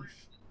excited? one.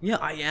 Yeah,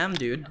 I am,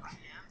 dude.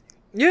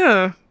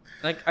 Yeah.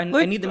 Like, I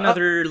Like, need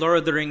another Lord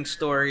of the Rings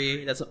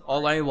story. That's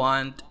all I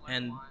want.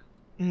 And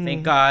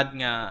thank God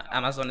nga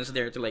Amazon is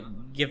there to like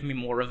give me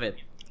more of it.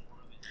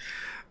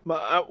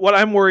 But what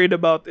I'm worried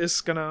about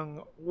is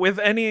kanang with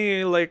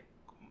any like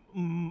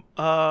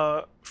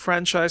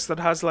franchise that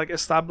has like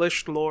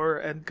established lore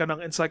and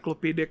kanang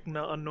encyclopedic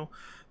na ano,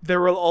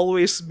 there will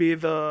always be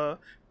the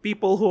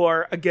people who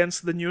are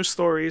against the new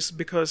stories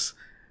because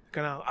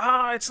kanang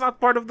it's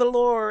not part of the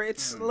lore.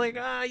 It's like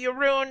you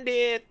ruined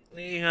it.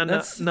 Yan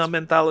na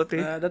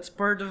mentality. That's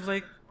part of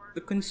like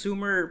the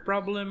consumer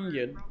problem.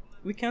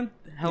 We can't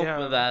help Yeah.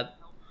 with that.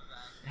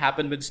 It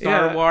happened with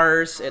Star Yeah.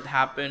 Wars. It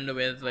happened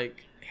with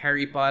like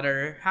Harry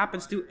Potter.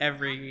 Happens to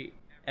every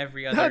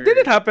other Did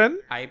it happen?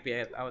 IP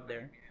out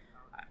there.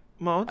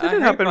 Mo, did it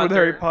Harry happen with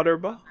Harry Potter.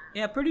 Potter ba?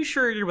 Yeah, pretty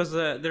sure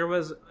there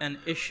was an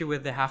issue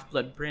with the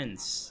Half-Blood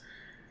Prince.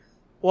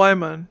 Why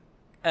man?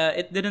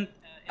 It didn't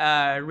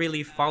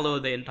really follow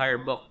the entire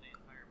book.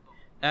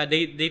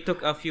 They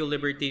took a few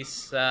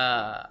liberties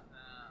sa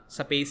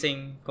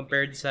pacing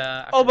compared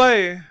sa Oh,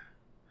 by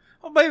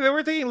they were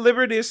taking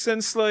liberties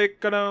since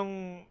like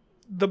kanang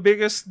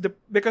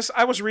because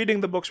I was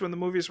reading the books when the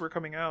movies were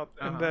coming out,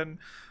 and then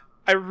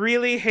I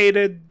really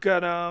hated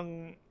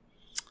kanang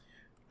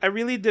I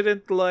really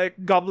didn't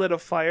like Goblet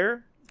of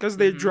Fire because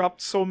they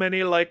dropped so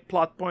many like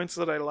plot points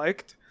that I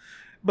liked.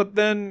 But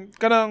then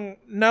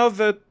kanang now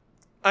that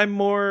I'm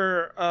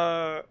more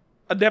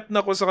adept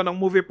na ko sa kanang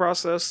movie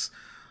process,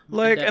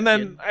 like, and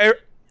then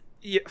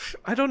yeah,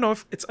 I don't know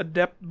if it's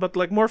adept, but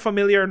like more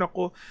familiar na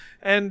ko.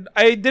 And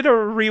I did a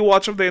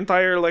rewatch of the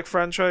entire like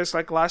franchise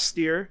like last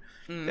year.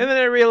 And then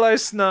I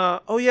realized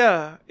na, oh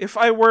yeah, if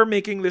I were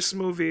making this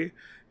movie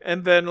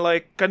and then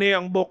like kani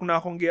ang book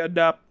na akong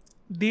gi-adapt,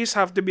 these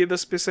have to be the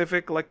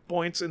specific like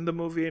points in the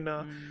movie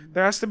na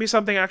there has to be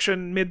something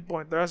action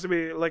midpoint. There has to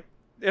be like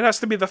it has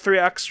to be the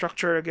 3-act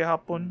structure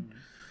gihapon.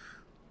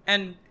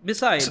 And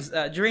besides,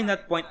 during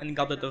that point in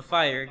Goblet of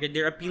Fire,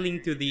 they're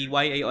appealing to the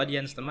YA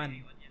audience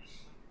naman.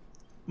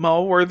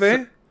 Mao, were they?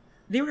 So,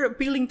 they were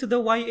appealing to the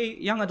YA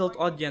young adult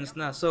audience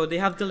na. So they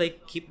have to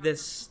like keep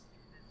this.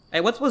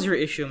 What was your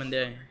issue, man?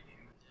 There?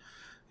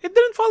 It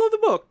didn't follow the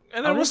book,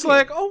 and I was really?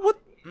 like, oh, what?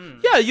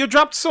 Yeah, you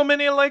dropped so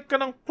many like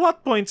kanang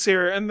plot points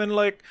here, and then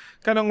like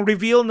kanang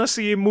reveal na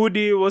si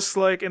Moody was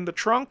like in the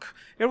trunk.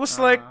 It was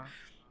like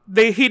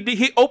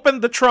he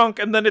opened the trunk,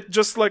 and then it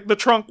just like the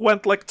trunk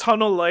went like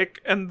tunnel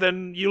like, and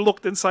then you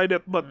looked inside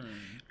it. But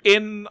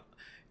in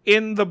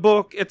the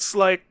book, it's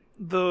like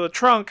the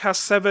trunk has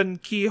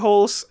 7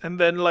 keyholes, and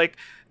then like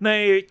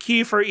na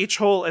key for each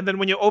hole, and then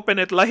when you open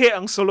it, lahi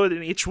ang sulod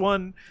in each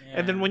one,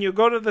 and then when you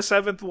go to the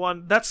 7th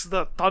one, that's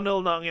the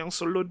tunnel na ang yang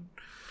sulod.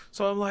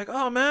 So I'm like,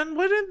 oh man,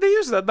 why didn't they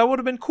use that? That would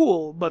have been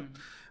cool. But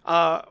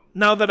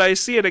now that I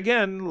see it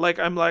again, like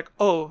I'm like,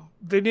 oh,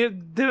 they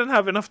didn't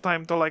have enough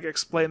time to like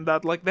explain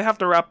that. Like they have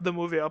to wrap the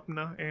movie up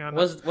na.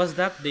 Was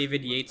that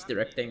David Yates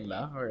directing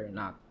ba or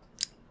not?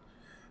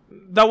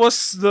 That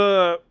was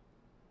the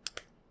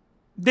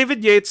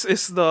David Yates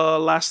is the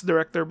last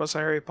director by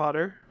Harry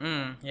Potter.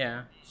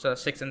 Yeah. So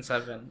 6 and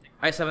 7.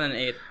 7 and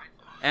 8.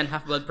 And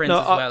Half-Blood Prince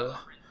as well.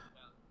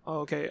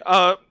 Okay.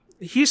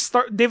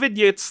 David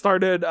Yates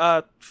started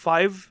at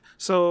 5.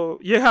 So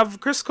you have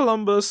Chris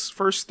Columbus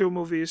first 2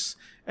 movies,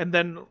 and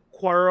then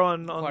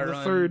Cuarón on the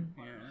 3rd.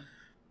 Yeah.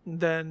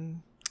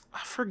 Then I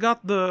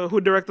forgot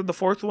who directed the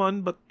 4th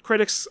one, but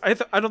critics I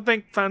don't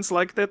think fans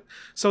liked it.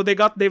 So they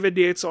got David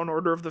Yates on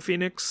Order of the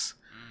Phoenix.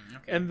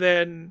 Okay. And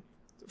then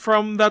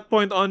from that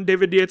point on,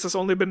 David Yates has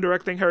only been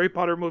directing Harry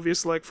Potter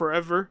movies like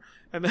forever.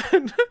 And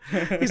then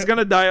he's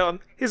gonna die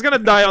on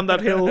that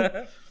hill.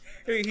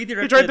 He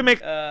directed, tried to make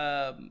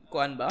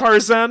Kuan ba?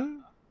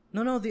 Tarzan.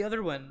 No, the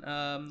other one.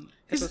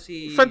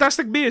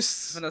 Fantastic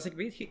Beasts. Fantastic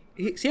Beasts.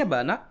 Siya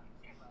ba na?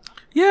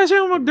 Yeah,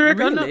 siya yung mag-direct.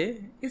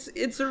 Really?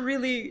 It's a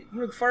really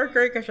far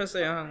cry ka siya sa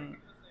yung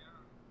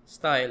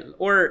style.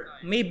 Or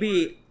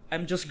maybe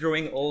I'm just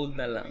growing old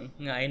na lang.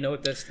 Nga I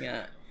noticed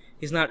nga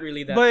he's not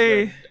really that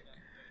good.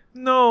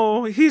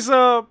 No, he's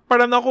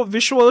parang ako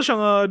visual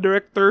siyang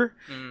director.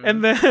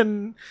 And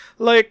then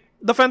like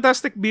the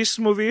Fantastic Beasts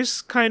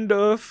movies kind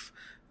of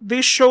they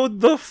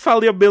showed the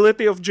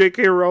fallibility of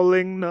J.K.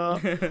 Rowling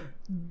na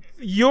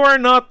you are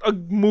not a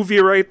movie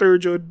writer,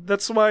 Jude.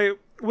 That's why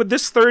with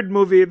this 3rd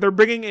movie, they're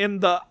bringing in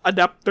the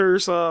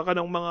adapters sa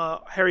kanang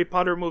mga Harry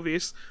Potter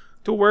movies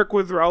to work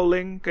with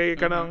Rowling kay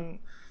kanang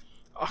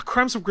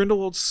Crimes of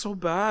Grindelwald's so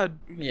bad.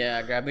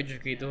 Yeah, grabe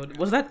jud.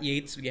 Was that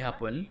Yates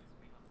gihapon?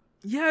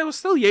 Yeah, it was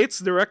still Yates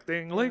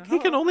directing. Like he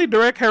can only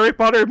direct Harry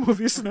Potter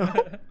movies now.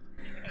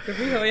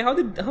 How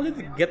did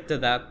it get to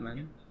that,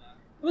 man?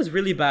 It was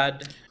really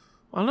bad.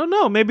 I don't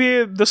know.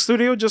 Maybe the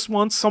studio just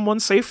wants someone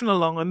safe na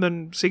lang, and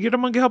then sige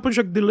naman gihapon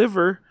siya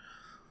deliver.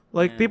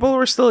 Like people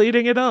were still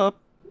eating it up.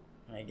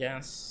 I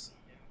guess.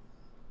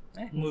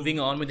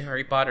 Moving on with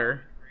Harry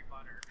Potter.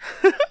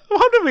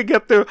 How did we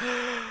get to?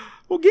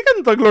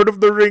 Gikan tag Lord of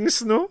the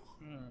Rings, no?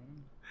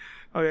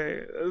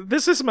 Okay,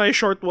 this is my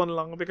short one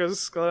lang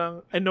because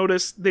I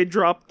noticed they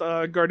dropped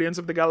Guardians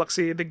of the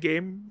Galaxy, the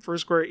game for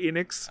Square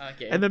Enix.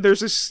 Okay. And then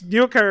there's this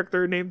new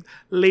character named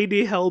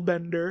Lady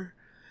Hellbender.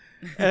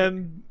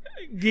 And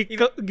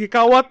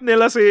gikawat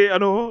nila si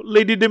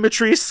Lady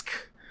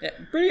Dimitrescu. Yeah,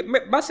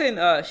 basin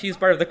she's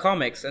part of the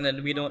comics and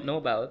then we don't know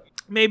about.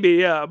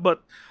 Maybe, yeah,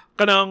 but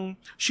kanang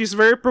she's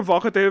very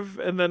provocative,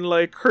 and then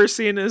like her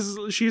scene is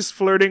she's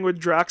flirting with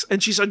Drax,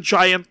 and she's a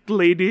giant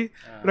lady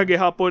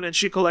hapon, and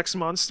she collects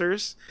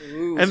monsters.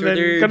 Ooh, and so then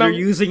they're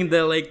using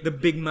the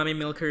big mommy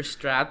milker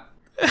strat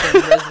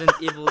from Resident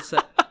Evil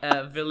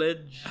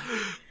Village.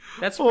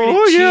 That's pretty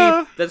cheap.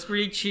 Yeah. That's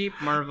pretty cheap,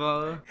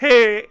 Marvel.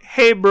 Hey,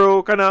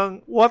 bro,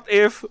 kanang what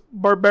if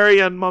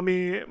barbarian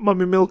mommy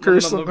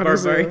milkers?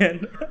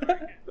 Barbarian.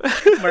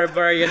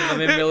 Barbarian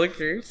mommy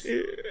milkers.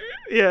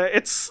 Yeah,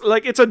 it's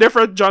a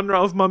different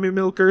genre of mommy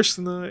milkers.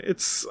 No?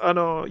 It's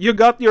you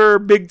got your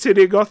big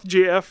titty goth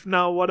GF.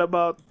 Now what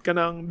about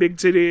kanang big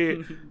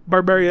titty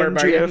barbarian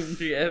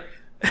GF?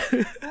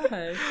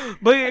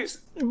 But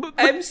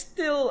I'm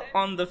still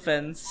on the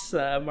fence.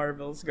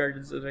 Marvel's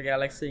Guardians of the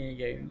Galaxy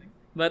game,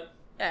 but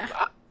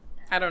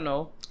I don't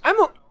know.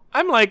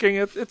 I'm liking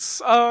it. It's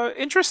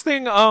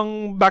interesting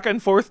ang back and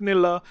forth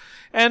nila,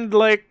 and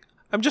like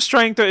I'm just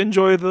trying to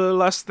enjoy the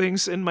last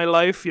things in my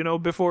life,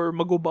 before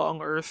maguba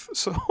ang Earth.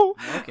 So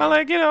I'm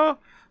like, no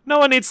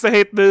one needs to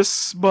hate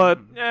this, but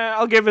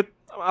I'll give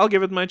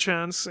it my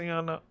chance.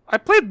 I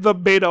played the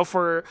beta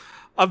for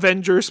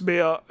Avengers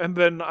beta, and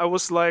then I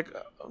was like,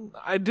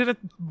 I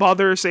didn't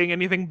bother saying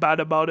anything bad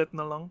about it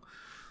na lang.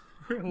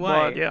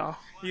 Why? But, yeah,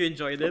 you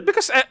enjoyed it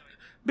because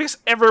because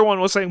everyone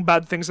was saying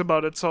bad things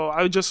about it, so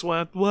I just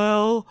went,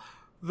 well,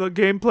 the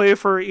gameplay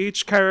for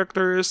each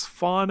character is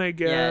fun, I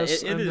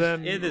guess. It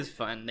is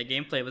fun. The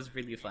gameplay was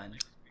really fun.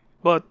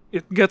 But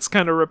it gets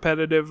kind of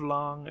repetitive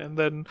long,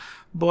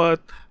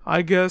 but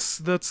I guess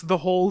that's the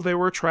hole they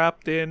were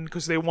trapped in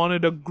because they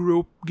wanted a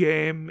group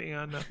game.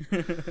 And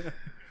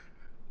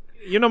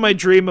my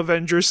dream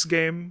Avengers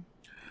game?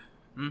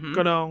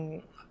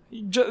 Kanang,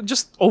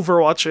 just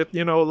Overwatch it,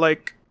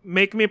 like,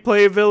 make me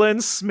play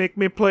villains, make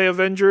me play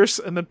Avengers,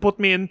 and then put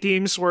me in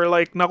teams where,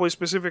 like, na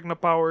specific na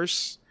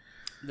powers.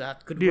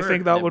 That could work. Do you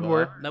think that would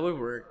work? That would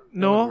work.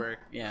 No? That would work,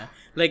 yeah.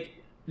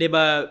 Like,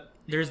 diba,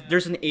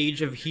 there's an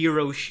age of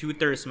hero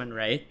shooters, man,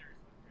 right?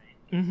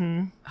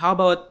 How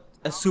about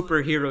a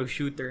superhero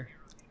shooter?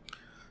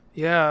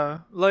 Yeah,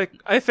 like,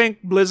 I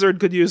think Blizzard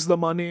could use the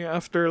money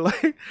after,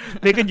 like,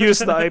 they could use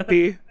the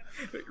IP.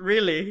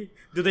 Really?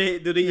 Do they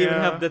even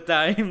have the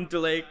time to,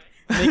 like,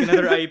 make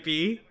another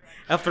IP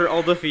after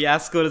all the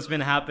fiasco that's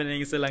been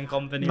happening silang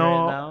company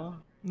right now?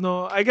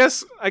 No, I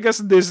guess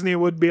Disney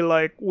would be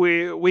like,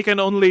 we can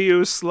only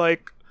use,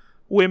 like,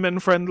 women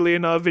friendly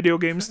in video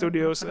game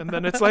studios, and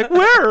then it's like,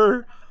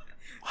 where?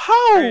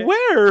 How?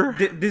 Where?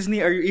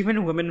 Disney, are you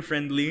even women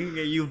friendly?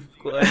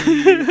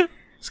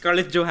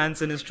 Scarlett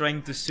Johansson is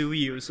trying to sue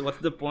you, so what's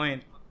the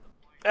point?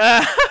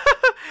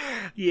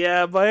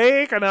 Yeah,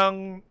 bay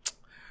kanang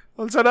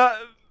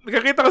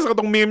nakakita ka sa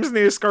katong memes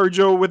ni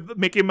ScarJo with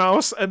Mickey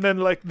Mouse, and then,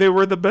 like, they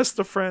were the best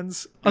of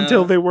friends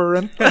until they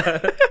weren't.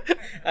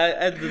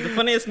 The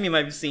funniest meme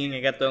I've seen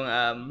ay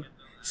katong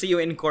See You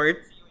in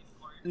Court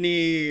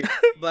ni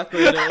Black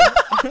Widow.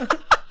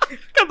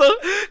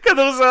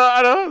 Katong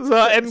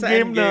sa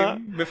Endgame na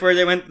before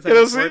they went sa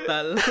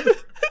portal.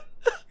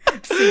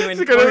 See You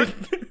in Court.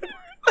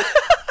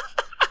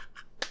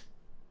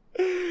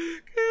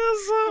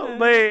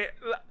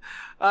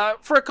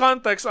 For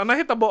context, ang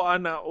nahitabo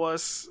ana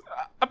was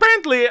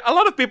apparently a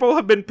lot of people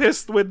have been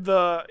pissed with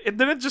it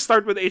didn't just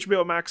start with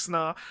HBO Max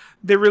na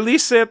they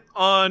release it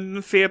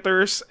on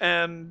theaters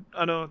and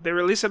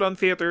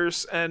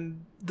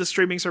the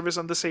streaming service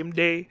on the same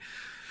day.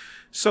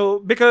 So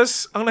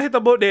because ang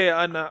nahitabo de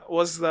ana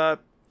was that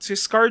si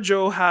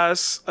ScarJo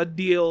has a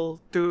deal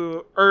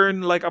to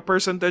earn, like, a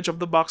percentage of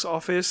the box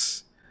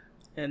office.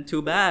 And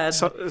too bad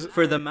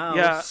for the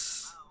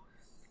mouse.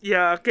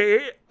 Yeah,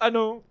 okay.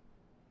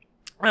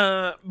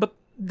 But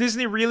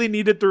Disney really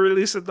needed to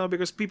release it now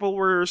because people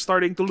were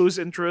starting to lose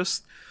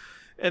interest.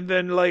 And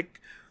then, like,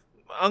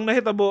 ang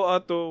nahitabo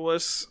ato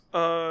was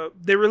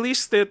they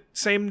released it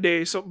same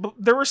day. So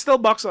there were still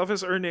box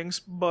office earnings,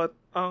 but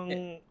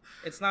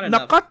it's not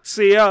enough. Nakat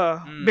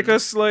siya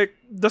because, like,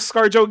 the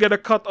ScarJo get a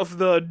cut of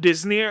the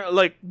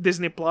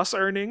Disney Plus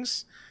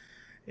earnings.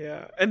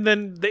 Yeah. And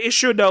then the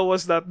issue though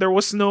was that there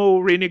was no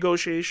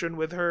renegotiation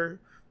with her.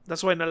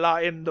 That's why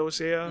nalain daw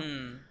siya.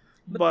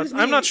 But Disney,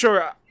 I'm not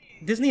sure.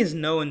 Disney is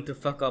known to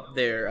fuck up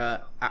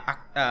their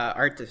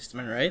artists,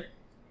 man, right?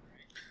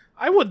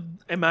 I would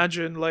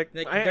imagine, like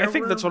I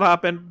think that's what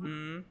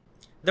happened.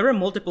 There were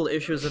multiple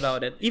issues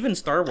about it. Even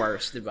Star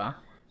Wars, diba?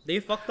 They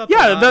fucked up a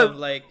lot of,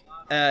 like,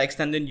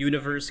 extended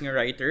universe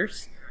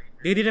writers.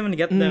 They didn't even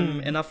get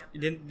them enough.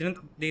 They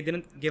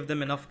didn't give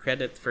them enough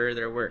credit for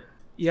their work.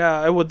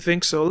 Yeah, I would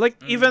think so. Like,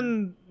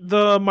 even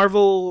the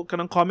Marvel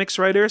kanang comics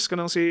writers,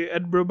 kanang si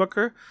Ed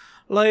Brubaker,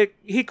 like,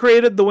 he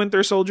created the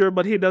Winter Soldier,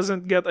 but he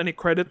doesn't get any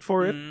credit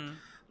for it.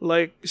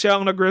 Like, siya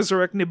ang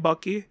nag-resurrect ni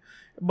Bucky.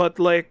 But,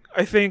 like,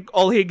 I think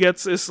all he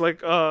gets is,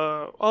 like,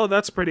 oh,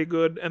 that's pretty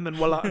good, and then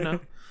wala na.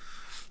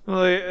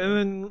 Like, and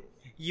then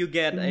you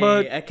get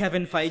a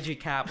Kevin Feige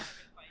cap.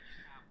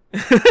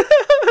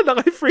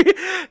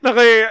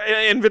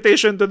 Naka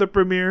invitation to the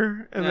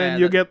premiere, and then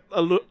you get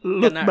a loot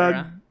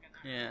bag.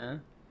 Yeah.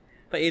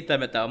 Paita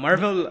bitaw.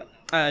 Marvel,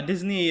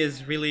 Disney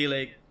is really,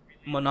 like,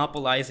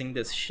 monopolizing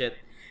this shit.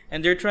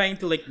 And they're trying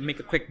to, like, make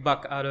a quick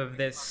buck out of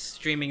this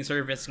streaming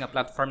service nga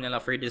platform nila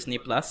for Disney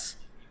Plus.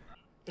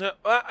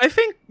 I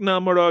think na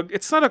Morog,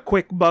 it's not a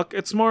quick buck.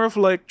 It's more of,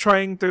 like,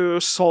 trying to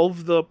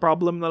solve the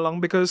problem na lang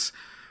because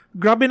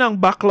grabe na ang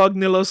backlog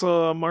nila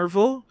sa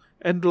Marvel.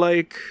 And,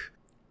 like,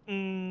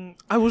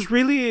 I was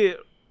really,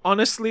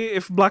 honestly,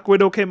 if Black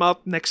Widow came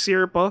out next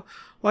year pa,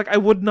 like, I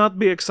would not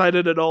be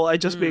excited at all.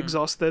 I'd just be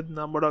exhausted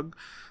na Morog.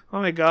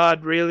 Oh my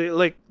God, really?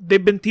 Like,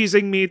 they've been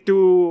teasing me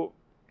too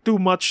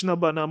much na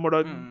ba na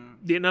Morog.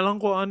 Di na lang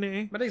ko ano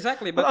eh. But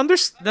exactly. But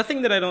the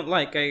thing that I don't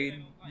like,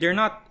 they're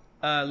not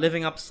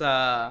living up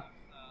sa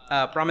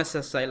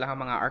promises sa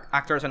ilang mga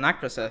actors and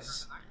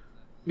actresses.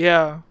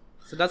 Yeah.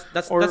 So that's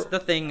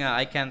the thing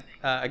I can't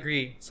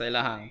agree sa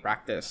ilang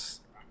practice.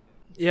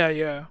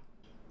 Yeah.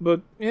 But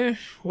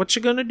what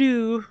you gonna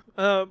do?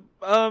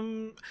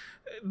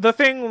 The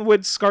thing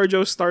with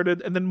ScarJo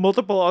started, and then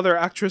multiple other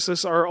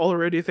actresses are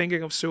already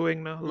thinking of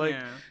suing now. Like,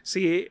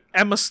 see,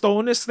 Emma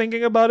Stone is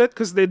thinking about it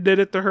because they did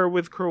it to her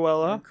with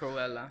Cruella.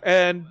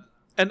 And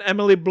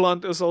Emily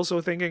Blunt is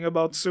also thinking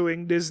about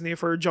suing Disney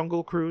for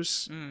Jungle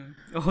Cruise.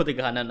 Oh, the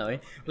gana no.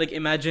 Like,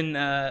 imagine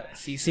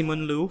si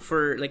Simon Liu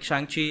for, like,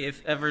 Shang-Chi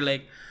if ever,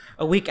 like,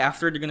 a week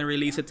after they're gonna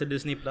release it to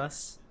Disney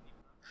Plus.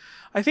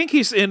 I think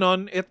he's in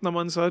on it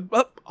naman sad.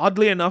 But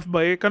oddly enough,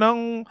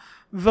 kanang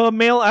the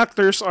male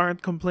actors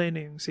aren't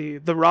complaining. See,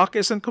 The Rock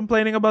isn't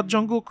complaining about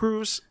Jungle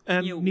Cruise,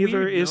 and Yeah,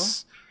 neither weird,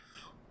 is.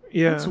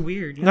 Yeah. That's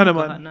weird. Nga Yung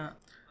naman. na.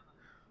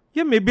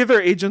 Yeah, maybe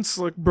their agents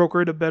like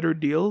brokered a better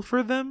deal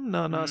for them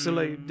na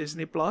sila yung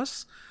Disney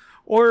Plus,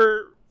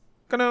 or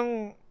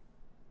kanang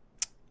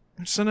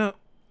sana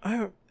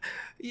I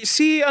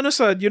see ano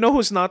sad, you know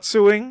who's not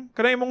suing?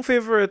 Kanang imong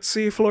favorite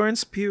si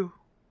Florence Pugh.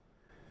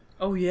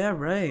 Oh yeah,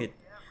 right.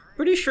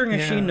 Pretty sure nga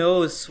she Yeah.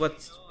 knows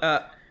what's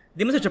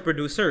di mo such a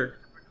producer.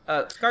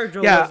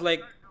 ScarJo Yeah. was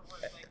like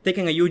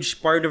taking a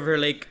huge part of her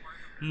like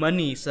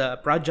money sa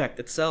project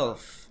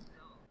itself.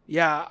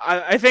 Yeah,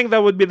 I think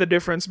that would be the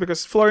difference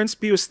because Florence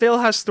Pugh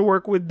still has to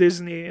work with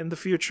Disney in the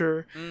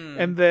future,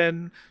 and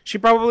then she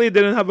probably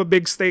didn't have a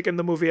big stake in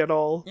the movie at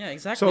all. Yeah,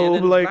 exactly. So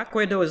And then like, Black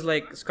Widow is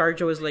like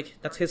ScarJo is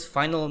like that's his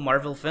final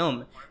Marvel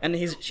film, and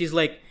she's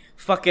like,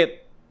 fuck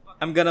it,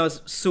 I'm gonna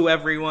sue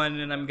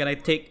everyone and I'm gonna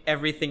take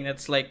everything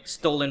that's like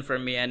stolen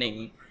from me and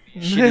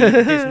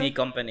shitty Disney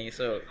company.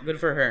 So good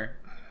for her.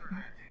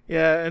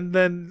 yeah, and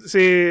then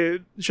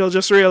she'll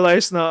just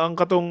realize na ang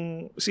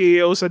katong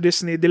CEO sa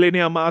Disney dili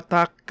niya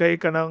ma-attack kay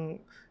kanang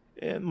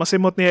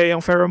masimot niya yung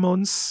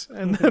pheromones,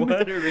 and then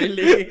What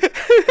really?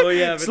 Oh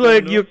yeah, it's but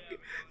like no.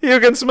 you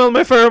can smell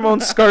my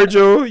pheromones,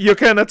 ScarJo. You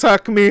can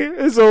attack me.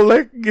 So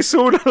like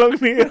gisu na lang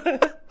niya.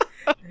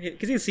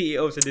 Because he's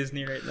CEO of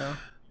Disney right now.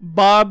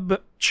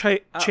 Bob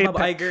Bob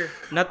Iger,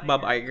 not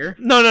Bob Iger.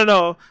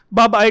 No.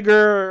 Bob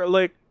Iger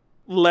like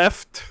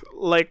left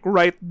like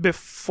right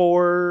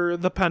before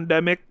the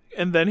pandemic,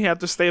 and then he had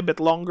to stay a bit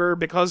longer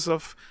because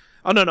of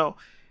no.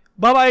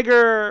 Bob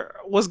Iger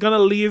was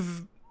gonna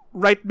leave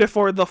right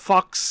before the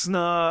Fox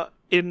na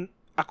in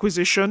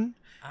acquisition,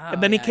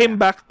 and then he came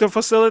back to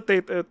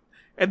facilitate it,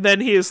 and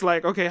then he is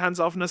like, okay, hands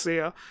off na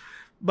siya.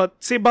 But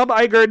see, Bob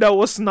Iger that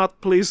was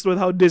not pleased with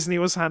how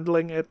Disney was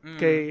handling it.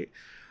 Okay,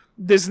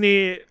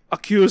 Disney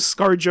accused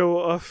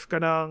ScarJo of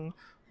kanang,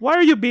 why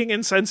are you being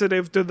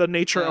insensitive to the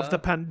nature of the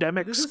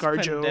pandemic, This is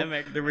ScarJo?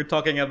 pandemic that we're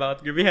talking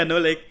about. Grabe, no,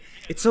 like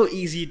it's so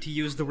easy to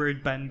use the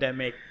word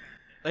pandemic,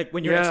 like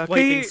when you're Yeah,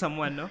 exploiting kay-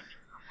 someone, no?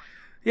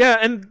 Yeah,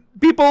 and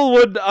people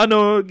would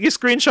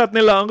i-screenshot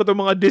nila ang katong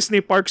mga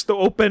Disney parks to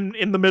open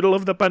in the middle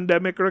of the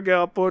pandemic ra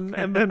gyapon,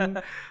 and then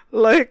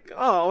like,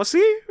 oh,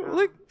 see?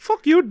 Like,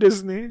 fuck you,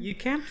 Disney. You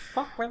can't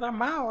fuck with a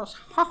mouse.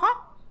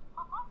 Haha.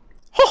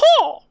 Ho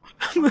ho!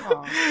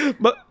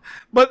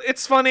 but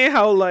it's funny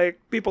how like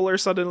people are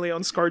suddenly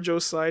on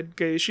ScarJo's side.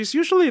 Okay, she's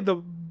usually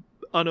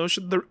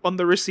on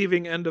the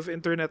receiving end of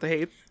internet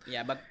hate.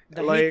 Yeah, but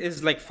the Like- hate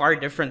is like far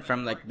different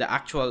from like the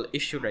actual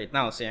issue right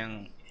now.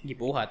 Sayang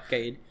gibuhat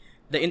kay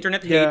the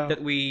internet hate Yeah.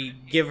 that we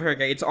give her,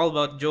 kay, it's all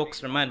about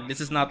jokes, man. This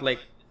is not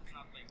like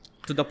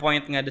to the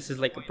point nga this is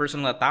like a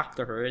personal attack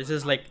to her. This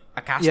is like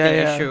a casting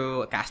Yeah.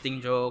 issue, a casting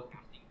joke.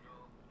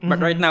 But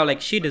right now, like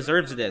she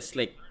deserves this.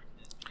 Like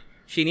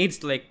she needs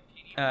to like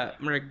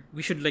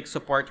we should like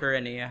support her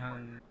in a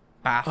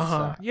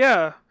path.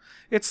 Yeah,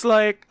 it's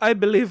like I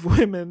believe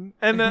women,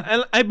 and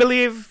I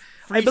believe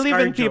Free in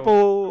ScarJo.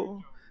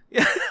 people.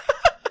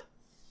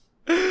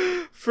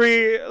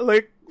 Free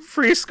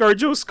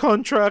ScarJo's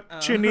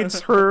contract. She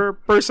needs her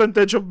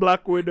percentage of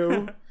Black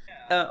Widow.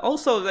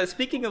 Also,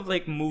 speaking of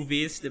like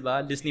movies,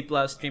 diba? Disney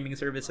Plus streaming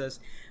services,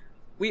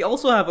 we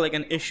also have like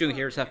an issue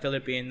here sa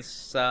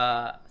Philippines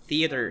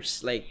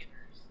theaters. Like,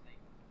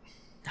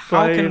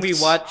 how can we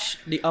Right. watch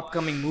the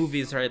upcoming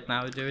movies right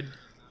now, dude?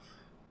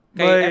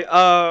 But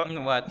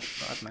What,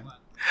 man?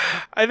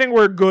 I think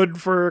we're good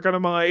for kind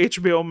of mga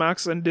HBO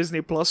Max and Disney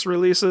Plus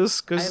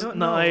releases I because don't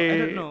know. I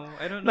don't know.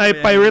 I don't know. na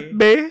Yanni. Pirate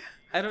Bay.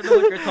 I don't know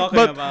what you're talking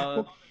But-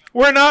 about.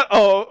 We're not.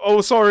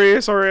 Oh, sorry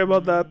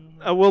about that.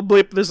 We'll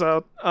bleep this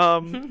out.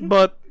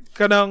 But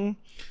kanang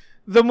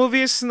the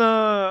movies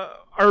na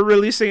are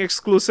releasing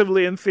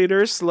exclusively in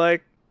theaters,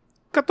 like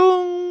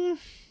katong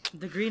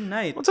The Green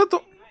Knight. what's that?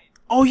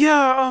 Oh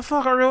yeah,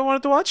 fuck! I really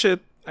wanted to watch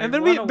it, I and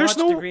then wanna there's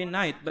watch The no. Green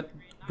Knight, but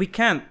we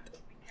can't.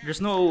 There's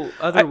no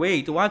other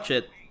way to watch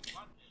it.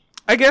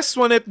 I guess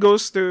when it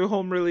goes to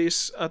home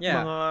release at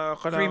Yeah,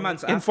 mga 3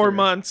 months in 4 after.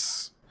 months.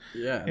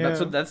 Yeah, Yeah.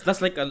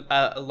 that's like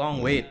a long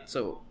wait.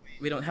 So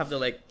we don't have the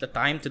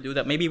time to do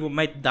that. Maybe we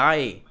might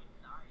die.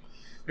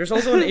 There's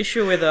also an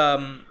issue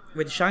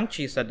with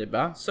Shang-Chi, sa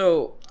diba?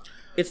 So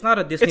it's not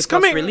a Disney It's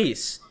Plus coming-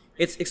 release.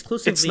 It's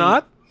exclusively. It's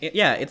not?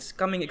 Yeah, it's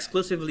coming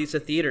exclusively to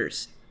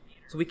theaters.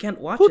 So we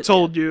can't watch Who it.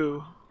 told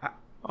you?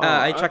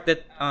 I checked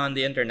it on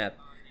the internet.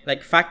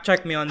 Like fact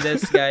check me on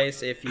this,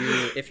 guys. If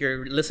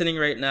you're listening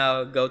right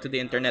now, go to the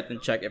internet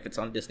and check if it's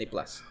on Disney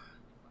Plus.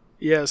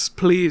 Yes,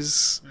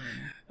 please.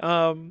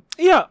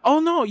 Yeah. Oh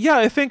no. Yeah,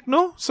 I think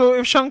no. So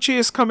if Shang-Chi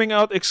is coming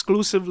out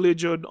exclusively,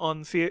 Jude,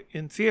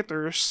 in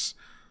theaters,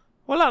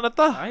 wala na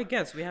ta. I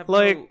guess we have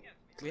Like-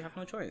 we have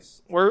no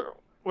choice. We're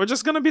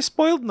just gonna be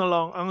spoiled na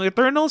lang. Ang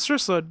Eternals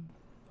resod.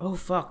 Oh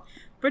fuck.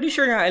 Pretty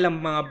sure nga ilang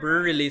mga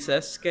Burr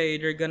releases kay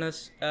they're gonna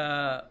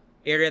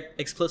air it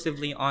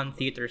exclusively on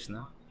theaters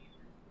now.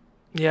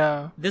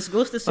 Yeah. This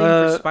goes the same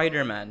for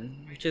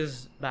Spider-Man, which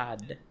is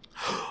bad.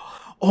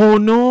 Oh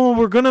no,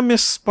 we're gonna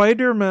miss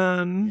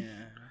Spider-Man.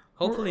 Yeah.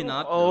 Hopefully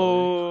not, though.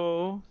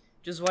 Oh.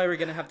 Just why we're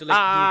gonna have to, like,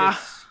 do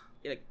this,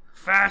 like,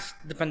 fast.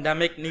 The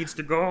pandemic needs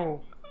to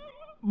go.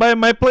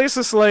 My place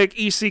is like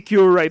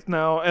ECQ right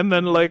now, and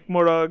then like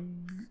murag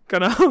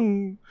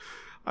kanang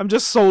I'm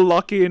just so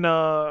lucky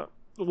na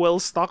well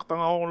stocked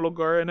ang akong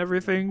lugar and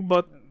everything,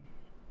 but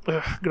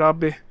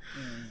grabe.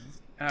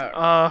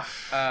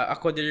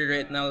 Ako diri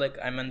right now, like,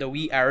 I'm in the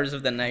wee hours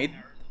of the night.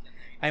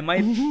 I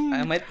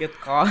might get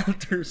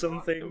caught or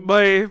something.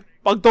 By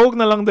pagtuog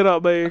na lang dira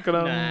by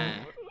kanang Nah.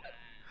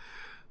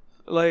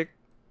 like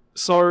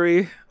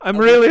sorry. I'm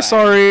I'll be really fine.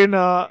 sorry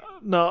na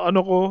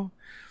ano ko,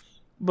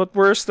 but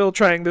we're still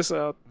trying this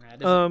out.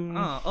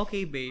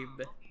 Okay,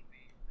 babe.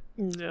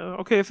 Yeah,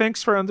 okay,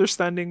 thanks for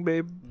understanding,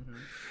 babe.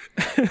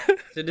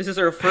 So this is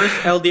our first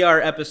LDR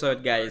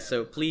episode, guys.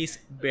 So please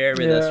bear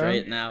with us Yeah.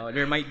 right now.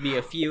 There might be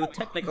a few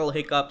technical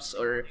hiccups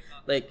or,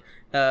 like,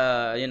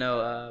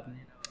 a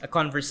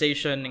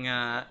conversation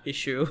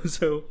issue.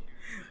 So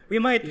we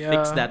might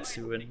fix Yeah. that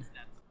soon.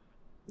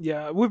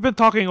 Yeah, we've been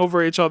talking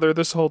over each other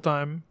this whole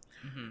time.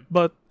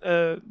 But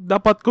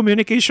dapat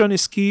communication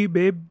is key,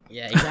 babe.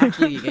 Yeah,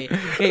 exactly.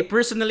 Okay,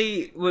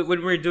 personally,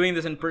 when we're doing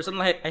this in person,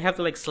 I have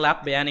to, like,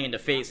 slap Bayani in the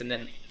face, and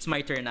then it's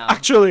my turn now.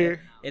 Actually,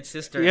 It's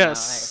his turn yes.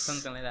 now,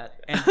 something like that.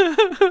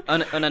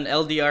 And on an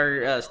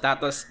LDR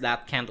status,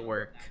 that can't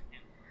work.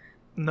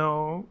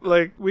 no,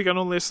 like we can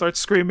only start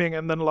screaming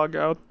and then log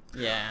out.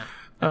 Yeah,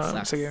 that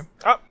sucks. Sige.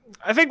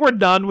 I think we're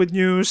done with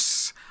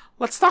news.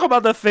 Let's talk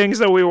about the things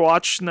that we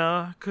watched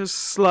na,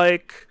 cause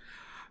like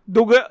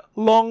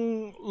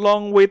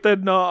long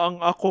waited na ang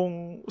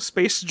akong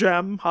Space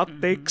Jam hot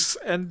takes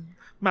and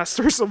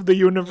Masters of the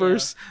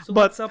Universe. Yeah. So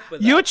But what's up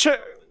with you that?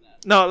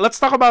 no, let's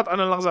talk about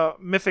ano lang sa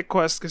Mythic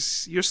Quest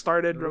cause you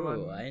started, Ooh,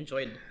 Roman. I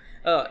enjoyed.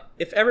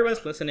 If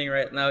everyone's listening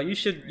right now, you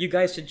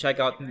guys should check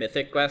out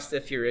Mythic Quest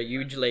if you're a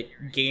huge, like,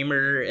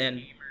 gamer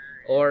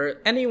or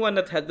anyone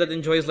that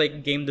enjoys,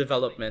 like, game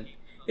development.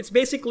 It's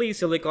basically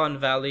Silicon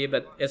Valley,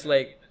 but it's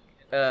like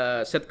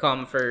a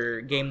sitcom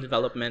for game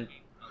development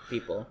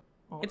people.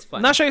 It's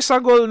fun. Na siya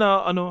isagol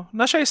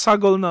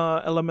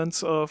na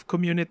elements of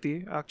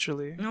Community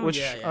actually, Oh, which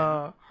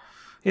yeah.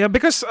 yeah,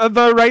 because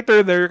the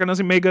writer there, kana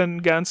si Megan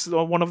Gantz,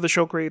 one of the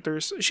show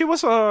creators, she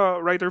was a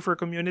writer for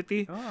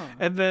Community,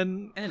 and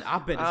then And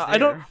Abed is there. I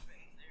don't.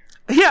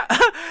 Yeah,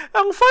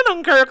 ang fun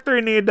ang character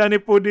ni Danny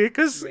Pudi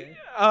because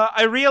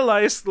I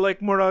realized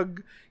like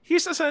murag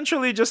he's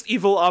essentially just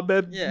evil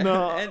Abed. Yeah,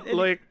 Na, and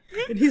like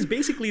and he's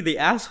basically the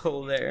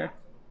asshole there.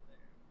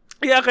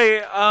 yeah,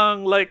 kay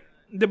ang like.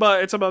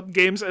 Diba, it's about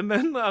games and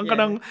then ang Yeah.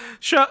 kanang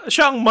siya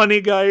ang money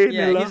guy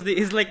Yeah, nila.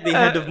 he's like the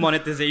head of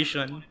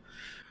monetization.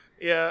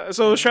 Yeah,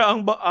 so siya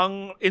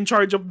ang in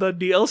charge of the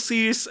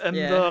DLCs and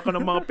Yeah. the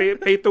kanang mga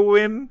pay to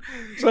win.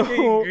 So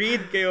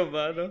Greed kayo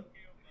ba, no?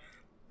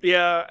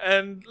 yeah,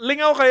 and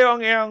lingaw kayo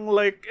ang iyang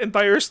like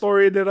entire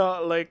story dira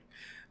like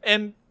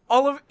and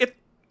all of it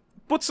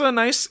puts a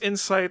nice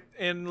insight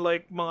in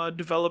like mga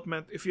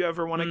development if you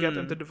ever want to get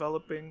into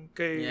developing.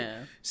 Kay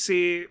Yeah.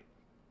 si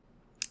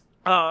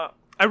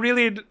I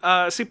really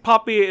si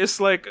Poppy is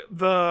like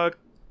the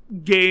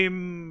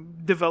game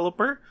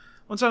developer.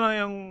 Unsa na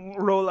yung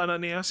role ana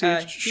niya? Si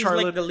She's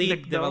Charlotte like the lead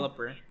Nickdell.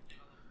 developer.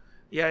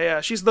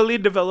 Yeah, she's the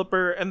lead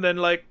developer and then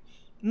like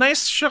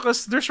nice siya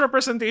cause there's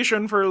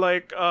representation for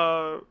like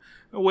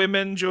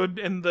women jud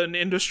in the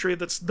industry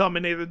that's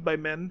dominated by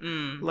men.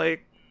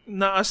 Like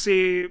naa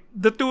si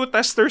the two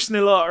testers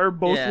nila are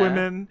both Yeah.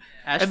 women.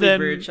 Ashley and then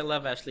Birch, I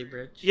love Ashley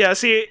Birch. yeah,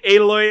 si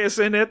Aloy is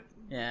in it.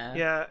 Yeah.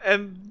 Yeah,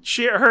 and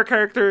her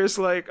character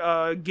is like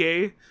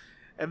gay,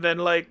 and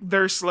then like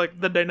there's like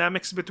the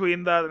dynamics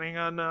between that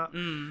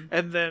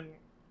and then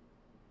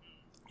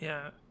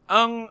yeah.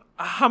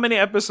 How many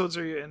episodes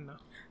are you in?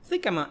 I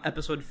think I'm on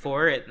episode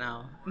 4 right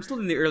now. I'm still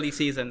in the early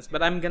seasons,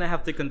 but I'm gonna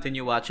have to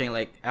continue watching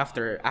like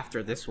after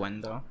this one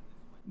though.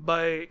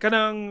 By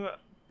kanang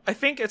I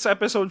think it's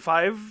episode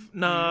 5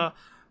 na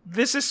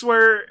this is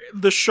where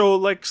the show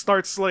like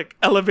starts like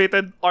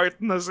elevated art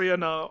na siya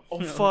na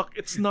oh fuck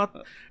it's not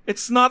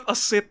a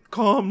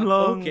sitcom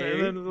lang. Okay.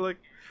 And then,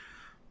 like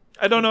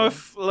I don't know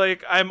if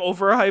like I'm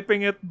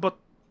overhyping it, but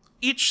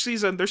each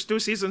season there's 2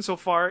 seasons so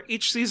far.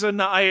 Each season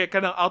na ay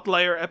kanang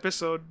outlier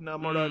episode na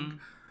murag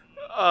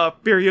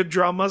period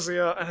drama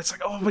siya and it's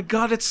like oh my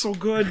god it's so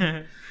good.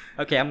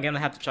 Okay, I'm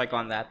gonna have to check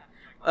on that.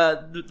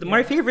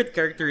 My favorite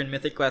character in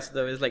Mythic Quest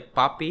though is like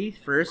Poppy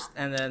first,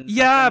 and then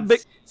Yeah,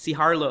 second, si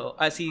Harlow,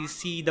 si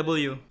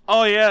CW.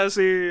 Oh yeah,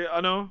 si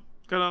ano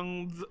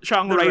kanang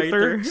siya ang The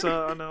writer writer.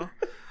 sa ano.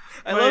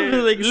 I love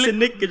him like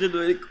cynic ka dyan,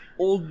 like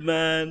old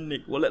man,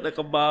 like wala na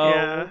kabaw.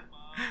 Yeah.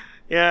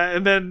 Yeah,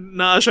 and then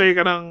na-siya yung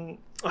kanang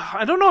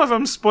I don't know if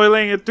I'm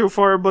spoiling it too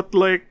far, but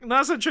like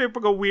nasa siya yung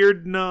pag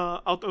weird na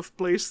out of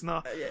place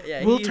na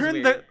Yeah, we'll he's turn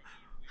weird.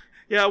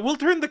 we'll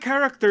turn the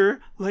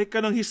character like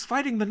kanang he's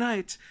fighting the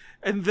knight,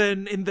 and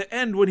then in the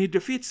end when he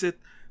defeats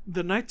it, the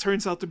knight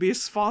turns out to be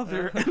his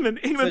father, and then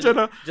ingnan siya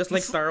na Just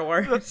like Star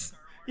Wars.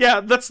 yeah,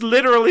 that's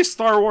literally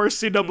Star Wars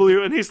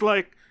CW, and he's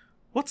like,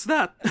 what's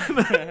that?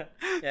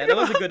 Yeah, that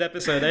was a good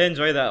episode. I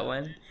enjoyed that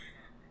one.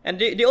 And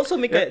they also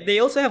they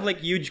also have like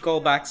huge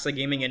callbacks to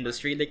gaming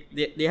industry. Like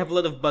they have a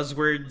lot of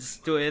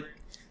buzzwords to it.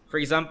 For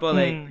example,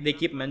 like they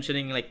keep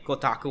mentioning like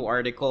Kotaku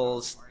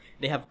articles.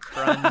 They have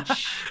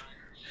crunch.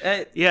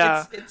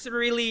 It's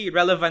really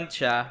relevant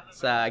siya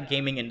sa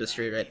gaming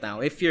industry right now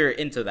if you're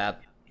into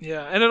that.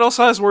 Yeah, and it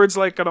also has words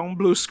like kanang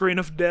blue screen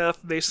of death.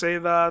 They say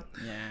that.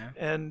 Yeah.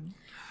 And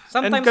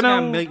sometimes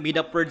kanang made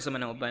up words sa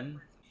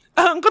manoban.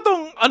 ang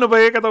katong ano ba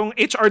katong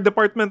HR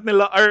department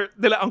nila or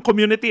ang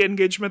community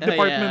engagement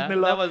department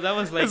nila. That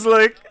was like, it's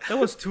like that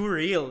was too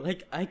real.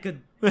 Like I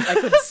could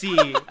see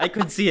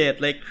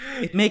it. Like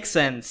it makes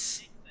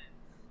sense.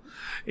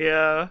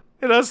 Yeah,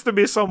 it has to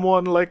be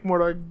someone like more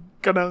like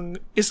kanang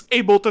is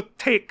able to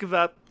take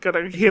that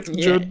kanang hit.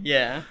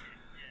 Yeah.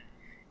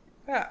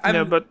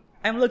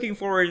 I'm looking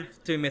forward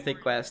to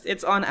Mythic Quest.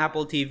 It's on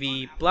Apple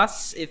TV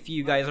Plus if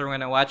you guys are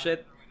gonna watch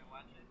it.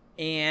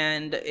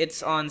 And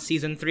it's on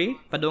season 3.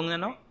 Padung na,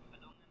 no?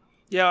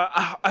 Yeah,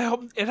 I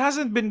hope it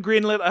hasn't been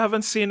greenlit. I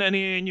haven't seen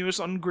any news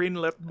on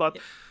greenlit, but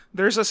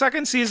there's a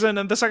second season,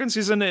 and the second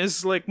season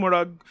is like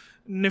murag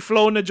ni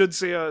flow na jud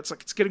siya. It's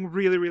like it's getting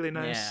really, really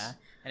nice. Yeah,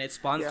 and it's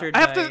sponsored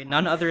by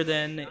none other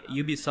than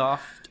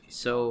Ubisoft.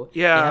 So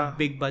they have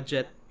big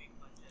budget.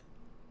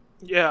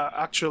 Yeah,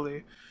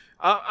 actually.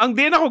 Ang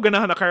di na ako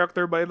ganahan na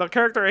character by the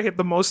character I hate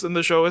the most in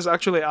the show is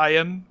actually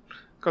Ian,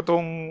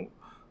 katong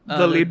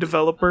the lead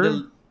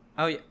developer.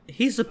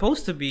 He's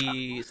supposed to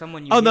be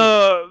someone you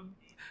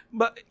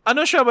but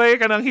ano siya ba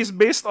kanang he's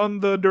based on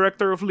the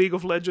director of League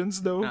of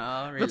Legends though.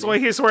 Oh, really? That's why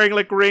he's wearing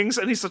like rings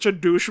and he's such a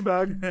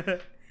douchebag.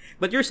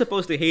 But you're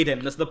supposed to hate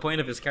him. That's the point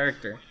of his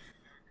character.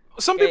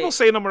 Some people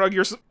say na marag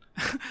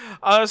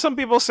some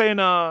people say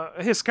na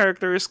his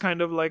character is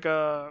kind of like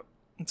you're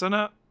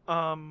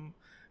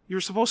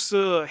supposed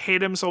to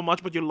hate him so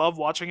much but you love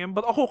watching him.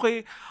 But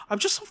okay, I'm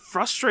just so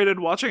frustrated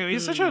watching him.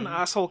 He's such an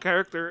asshole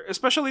character,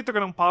 especially to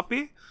kanang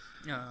Poppy.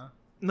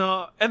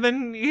 No, and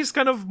then he's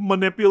kind of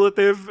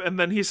manipulative, and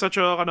then he's such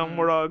a kanang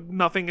murag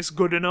nothing is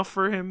good enough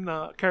for him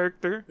na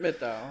character.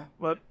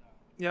 But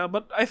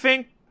I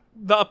think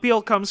the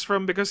appeal comes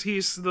from because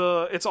he's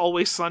the It's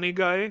Always Sunny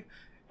guy,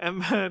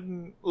 and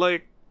then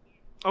like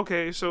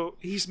okay, so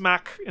he's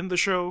Mac in the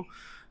show,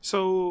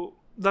 so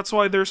that's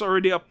why there's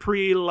already a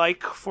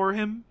pre-like for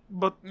him.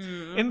 But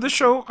in the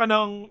show,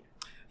 kanang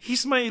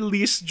he's my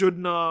least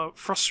jud na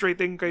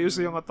frustrating kayo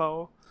sa yung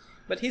tao.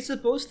 But he's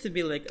supposed to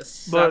be like a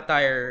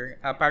satire,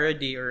 a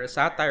parody or a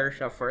satire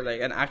siya for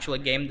like an actual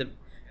game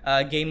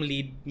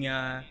lead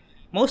nga.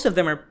 Most of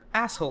them are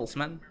assholes,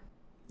 man.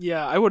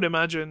 Yeah, I would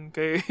imagine.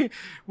 Okay,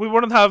 we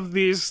wouldn't have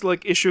these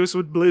like issues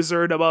with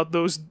Blizzard about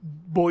those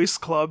boys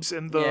clubs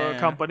in the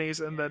companies,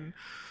 and then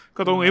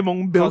katong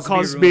imong Bill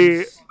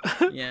Cosby.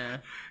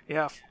 Yeah.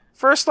 Yeah.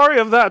 For a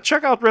story of that,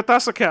 check out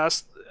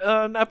Retasacast,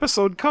 an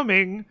episode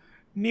coming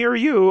near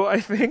you,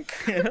 I think.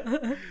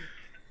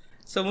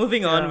 So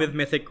moving on with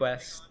Mythic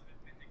Quest.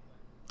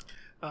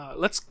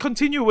 Let's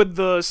continue with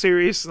the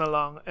series na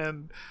lang,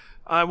 and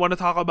I want to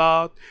talk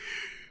about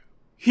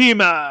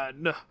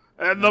He-Man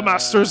and the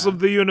Masters of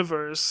the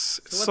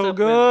Universe. It's so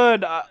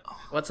good.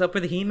 What's up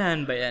with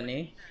He-Man,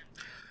 Bayani?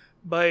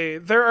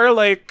 There are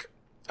like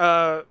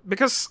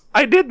because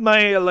I did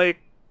my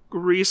like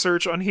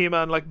research on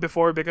He-Man like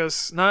before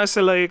because na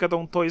sila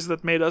katong toys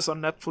that made us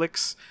on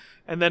Netflix,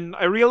 and then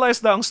I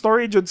realized that ang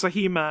story jud sa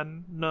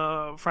He-Man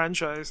na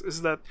franchise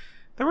is that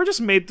they were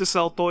just made to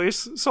sell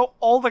toys. So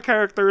all the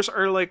characters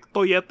are like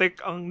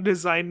toyetic ang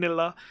design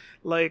nila.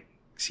 Like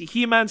si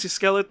He-Man, si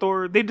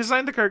Skeletor, they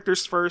designed the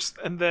characters first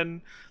and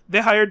then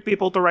they hired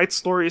people to write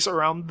stories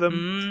around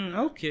them.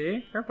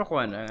 Okay.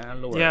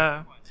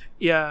 Yeah.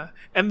 Yeah.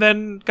 And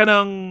then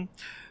kanang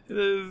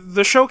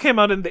the show came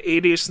out in the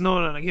 80s, no,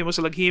 naghimo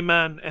sila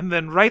He-Man, and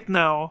then right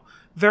now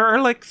there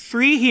are like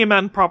 3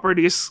 He-Man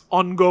properties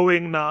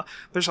ongoing na.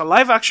 There's a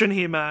live action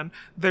He-Man,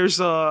 there's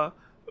a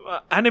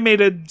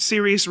animated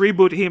series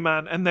reboot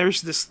He-Man, and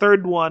there's this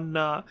third one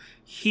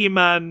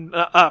He-Man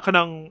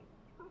kanang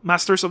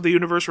Masters of the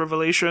Universe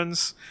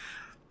Revelations.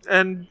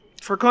 And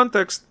for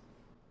context,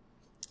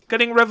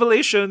 kanang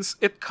Revelations,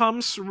 it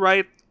comes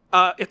right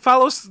it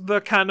follows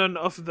the canon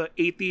of the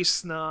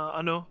 80s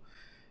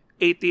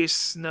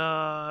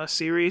na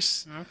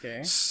series.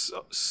 Okay.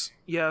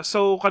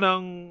 So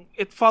kanang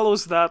it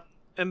follows that,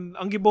 and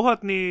ang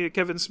gibuhat ni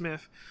Kevin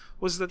Smith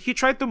was that he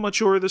tried to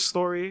mature the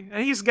story,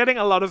 and he's getting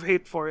a lot of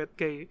hate for it.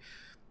 Okay,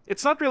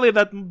 it's not really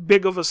that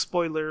big of a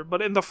spoiler,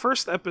 but in the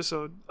first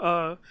episode,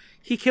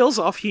 he kills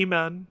off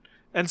He-Man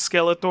and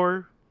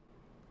Skeletor.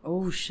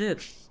 Oh shit!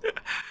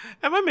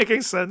 Am I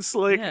making sense?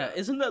 Like, yeah,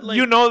 isn't that like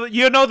you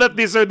know that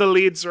these are the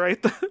leads,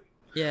 right?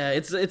 Yeah,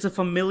 it's a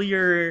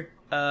familiar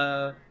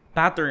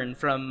pattern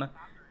from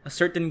a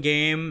certain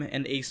game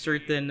and a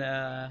certain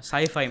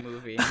sci-fi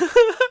movie.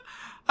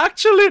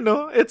 Actually,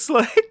 no. It's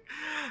like,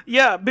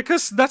 yeah,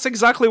 because that's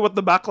exactly what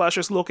the backlash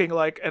is looking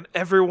like, and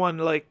everyone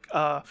like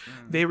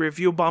they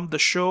review bombed the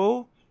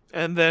show,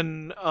 and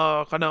then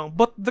kanang,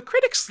 but the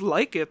critics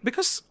like it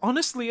because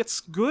honestly,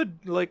 it's good.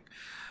 Like,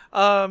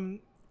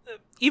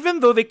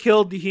 even though they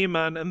killed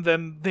He-Man and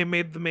then they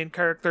made the main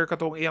character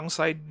katong iyang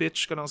side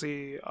bitch kanang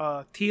si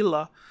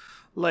Teela,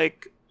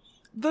 like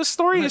the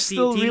story is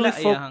still really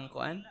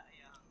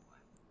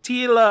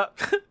Teela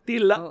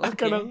Oh, okay.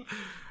 kanang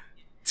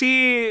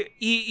Teela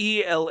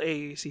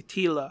si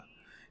Teela,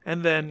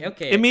 and then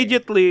Okay,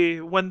 immediately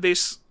when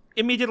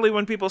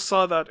when people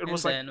saw that, it And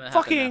was then like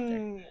what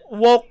happened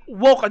fucking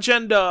woke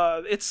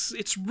agenda. It's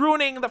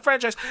ruining the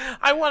franchise.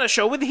 I want a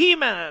show with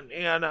He-Man.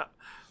 Yeah,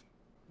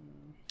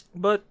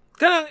 but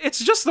it's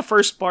just the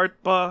first part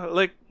pa.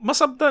 Like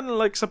masabtan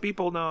like sa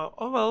people na,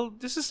 oh well,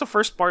 this is the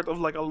first part of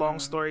like a long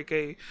story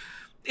kay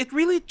it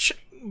really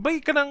bay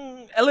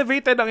kanang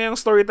elevated ang yung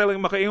storytelling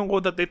makaingon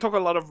ko that they took a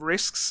lot of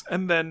risks,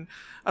 and then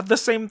at the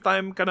same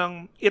time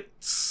kanang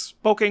it's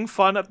poking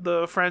fun at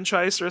the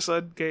franchise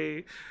rasad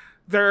kay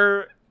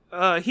there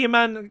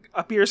He-Man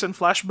appears in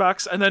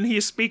flashbacks and then he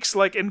speaks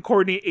like in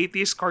corny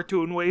 80s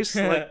cartoon ways,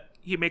 like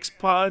he makes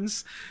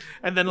puns,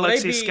 and then Would like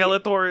I be-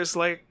 Skeletor is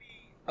like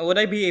Would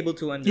I be able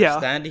to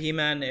understand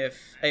He-Man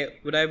if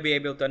would I be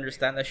able to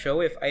understand the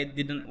show if I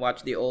didn't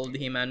watch the old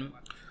He-Man?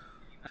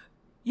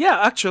 yeah,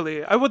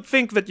 actually, I would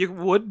think that you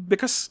would,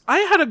 because I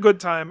had a good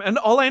time, and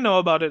all I know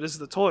about it is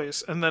the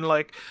toys, and then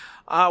like,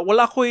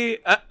 wala ko'y,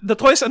 the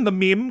toys and the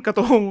meme,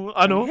 katong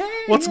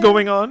what's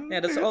going on. Yeah,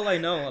 that's all I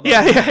know about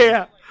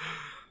Yeah.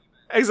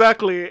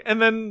 Exactly,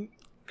 and then,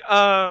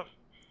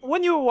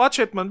 when you watch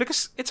it, man,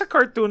 because it's a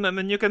cartoon, and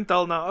then you can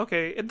tell now,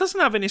 okay, it doesn't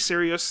have any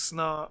serious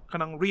na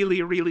kanang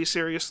really, really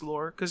serious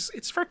lore, because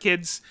it's for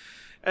kids,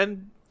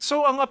 and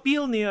so ang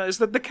appeal niya is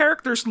that the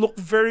characters look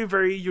very,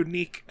 very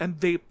unique, and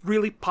they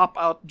really pop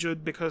out,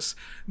 Jude, because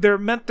they're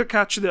meant to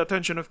catch the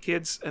attention of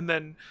kids, and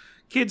then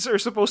kids are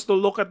supposed to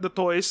look at the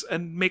toys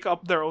and make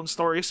up their own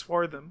stories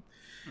for them.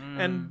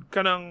 And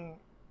kanang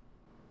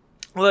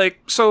like,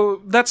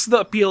 so that's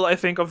the appeal, I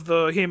think, of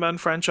the He-Man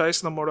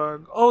franchise na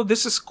murag, oh,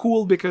 this is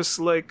cool because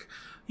like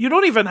you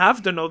don't even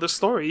have to know the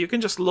story. You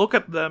can just look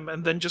at them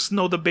and then just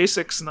know the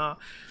basics na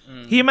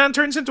He-Man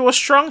turns into a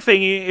strong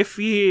thingy if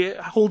he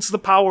holds the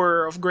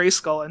power of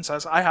Grayskull and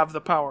says, I have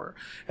the power.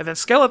 And then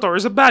Skeletor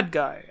is a bad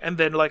guy. And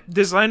then like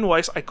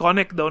design-wise,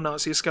 iconic daw na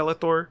si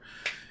Skeletor.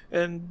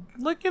 And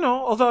like,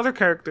 all the other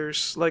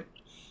characters. Like,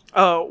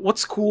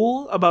 what's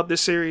cool about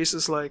this series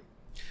is like,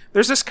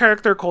 there's this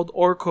character called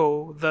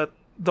Orko that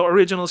the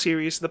original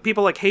series, the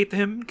people like hate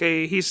him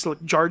kay he's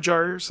like Jar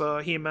Jar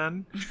sa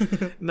He-Man.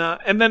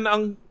 And then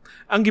ang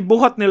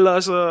gibuhat nila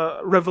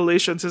sa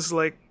Revelations is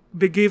like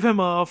they gave him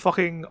a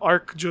fucking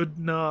arc, Jude,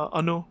 na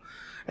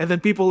and then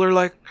people are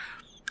like,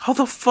 how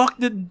the fuck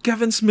did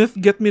Kevin Smith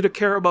get me to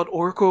care about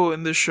Orko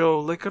in this show?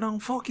 Like,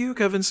 fuck you,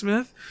 Kevin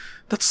Smith.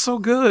 That's so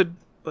good.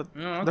 But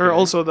they're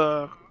also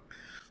the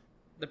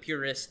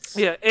purists.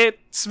 Yeah,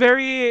 it's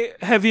very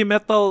heavy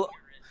metal.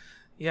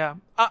 Yeah.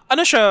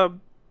 Ano siya?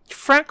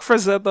 Frank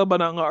Frazetta ba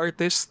na nga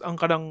artist ang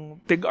kanang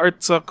tig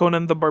art sa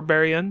Conan the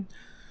Barbarian?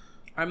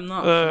 I'm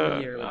not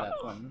familiar with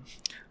that one.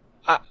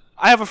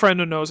 I have a friend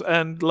who knows,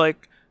 and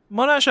like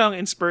muna siyang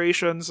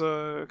inspiration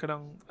sa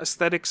kanang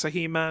aesthetic sa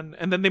He-Man,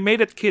 and then they made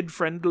it kid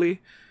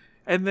friendly,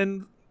 and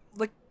then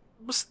like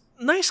mas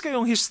nice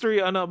kayong history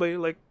ba,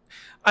 like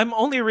I'm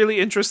only really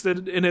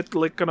interested in it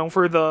like kanang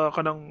for the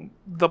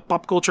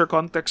pop culture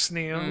context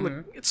niya.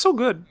 Like it's so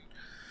good.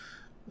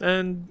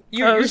 And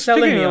You're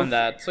selling me speaking on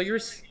that. So you're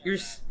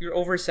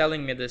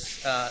overselling me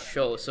this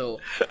show.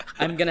 So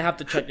I'm gonna have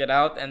to check it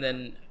out, and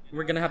then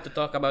we're gonna have to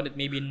talk about it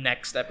maybe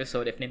next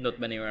episode if nindot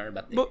ba niyo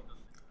bati.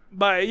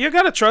 But you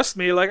gotta trust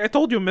me. Like I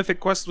told you, Mythic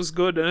Quest was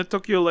good, and it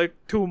took you like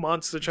 2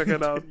 months to check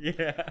it out.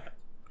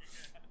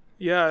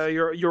 Yeah,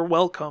 you're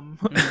welcome.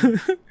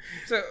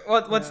 So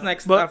what's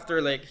next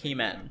after like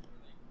He-Man?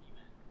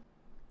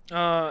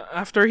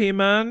 After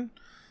He-Man,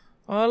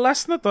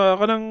 last na to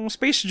kanang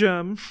Space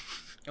Jam.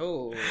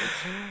 Oh,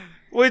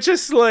 which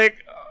is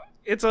like,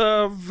 it's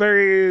a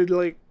very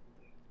like,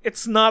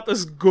 it's not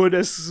as good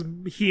as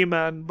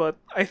He-Man, but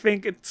I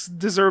think it's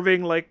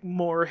deserving like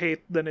more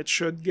hate than it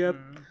should get.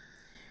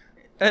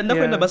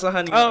 Naku,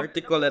 nabasahan yung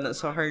article na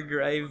sa hard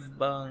drive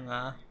bang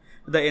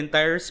the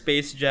entire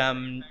Space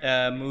Jam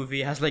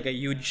movie has like a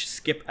huge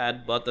skip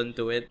ad button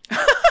to it.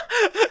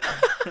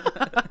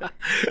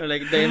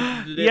 Like the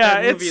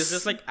movie is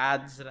just like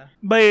ads.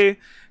 By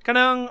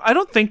kanang, I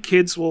don't think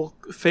kids will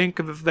think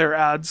that they're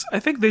ads. I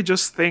think they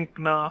just think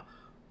na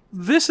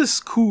this is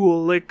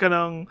cool, like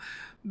kanang,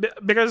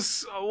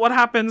 because what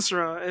happens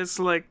is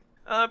like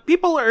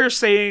people are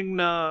saying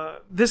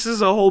this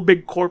is a whole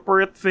big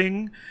corporate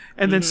thing,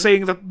 and then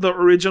saying that the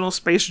original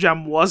Space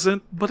Jam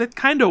wasn't, but it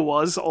kind of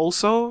was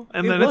also.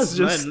 And then it's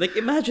just like,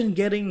 imagine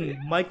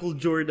getting Michael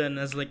Jordan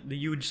as like the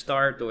huge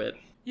star to it.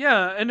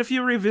 Yeah, and if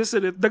you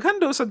revisit it, daghan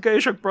sad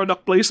kayo siyang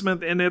product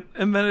placement in it,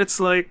 and then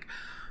it's like,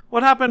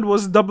 what happened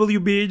was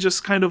WB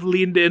just kind of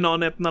leaned in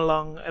on it na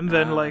lang, and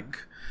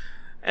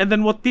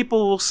then what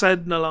people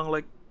said na lang,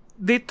 like,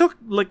 they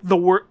took like the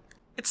work.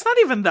 It's not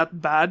even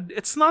that bad.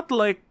 It's not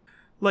like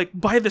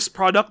buy this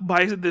product,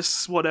 buy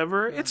this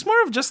whatever. It's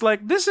more of just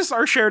like, this is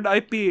our shared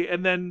IP,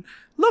 and then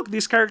look,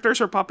 these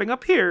characters are popping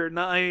up here.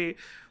 Na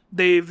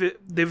they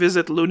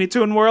visit Looney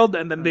Tune World,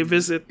 and then they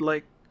visit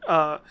like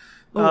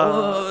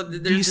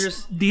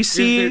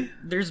DC.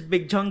 There's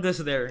Big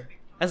Chungus there.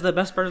 That's the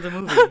best part of the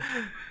movie.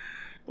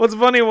 What's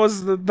funny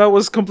was that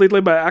was completely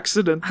by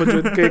accident. But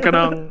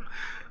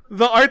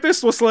the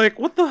artist was like,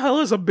 "What the hell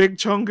is a Big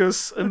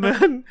Chungus?" And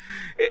then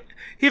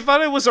he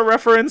thought it was a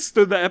reference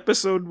to the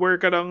episode where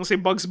kanang si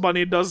Bugs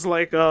Bunny does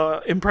like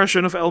a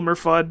impression of Elmer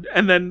Fudd,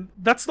 and then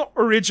that's the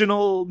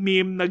original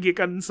meme na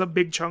gikan sa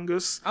Big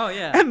Chungus. Oh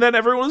yeah. And then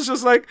everyone's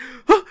just like,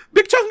 huh,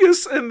 Big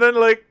Chungus, and then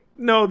like,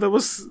 no, that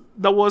was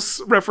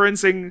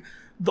referencing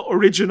the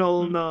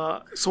original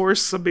na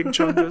source sa Big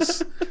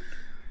Chungus.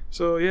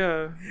 So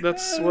yeah,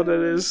 that's what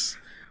it is.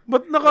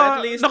 But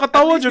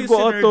nakatawa jud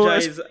ko ato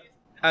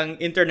ang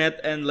internet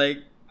and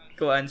like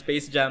kuan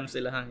Space Jam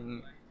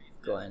silahang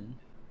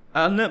kuan.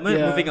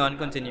 Moving on,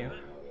 continue.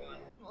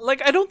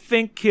 Like, I don't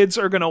think kids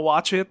are gonna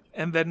watch it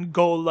and then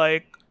go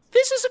like,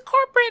 "This is a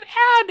corporate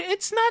ad.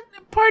 It's not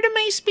part of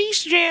my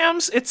Space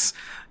Jams."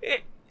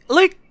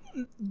 Like,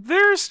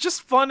 there's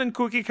just fun and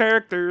kooky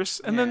characters,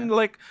 and then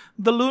like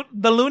the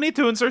Looney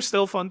Tunes are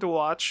still fun to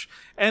watch,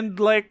 and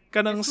like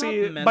kanang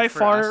si by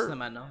far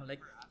naman, no? Like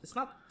it's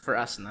not for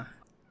us, na.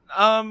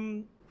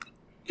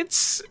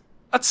 It's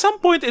at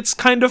some point it's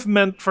kind of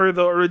meant for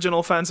the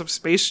original fans of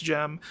Space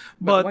Jam,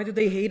 but why do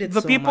they hate it the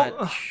so people,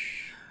 much?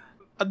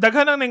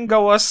 Daghan ang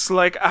gawas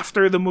like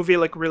after the movie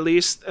like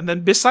released, and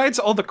then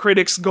besides all the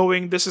critics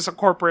going, "This is a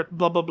corporate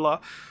blah blah blah,"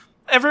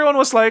 everyone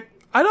was like,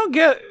 "I don't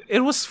get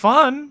it. Was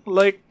fun.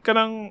 Like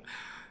kanang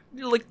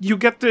like you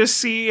get to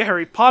see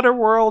Harry Potter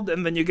world,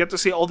 and then you get to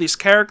see all these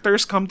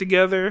characters come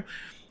together.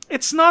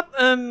 It's not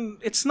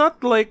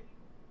like,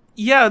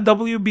 yeah,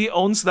 WB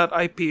owns that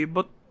IP,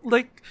 but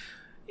like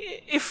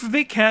if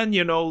they can,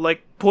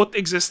 like put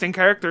existing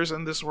characters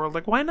in this world,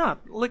 like why not?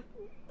 Like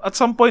at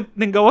some point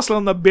ninggawas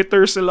lang na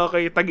bitter sila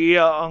kay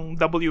tag-iya ang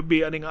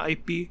WB aning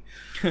IP."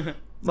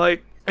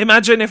 Like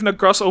imagine if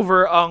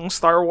nag-crossover ang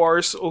Star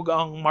Wars ug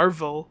ang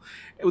Marvel.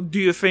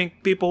 Do you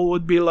think people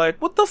would be like,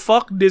 "What the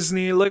fuck,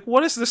 Disney? Like,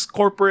 what is this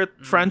corporate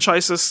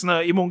franchises na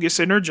imong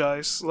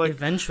gi-synergize?" Like,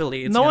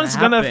 eventually, it's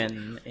gonna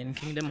happen in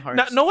Kingdom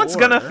Hearts. No one's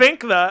gonna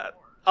think that.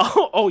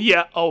 Oh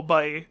yeah. Oh,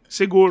 by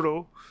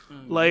siguro.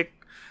 Like,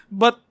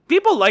 but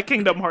people like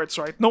Kingdom Hearts,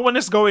 right? No one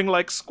is going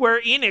like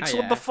Square Enix.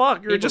 What the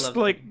fuck? You're just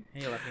like,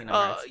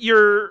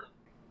 you're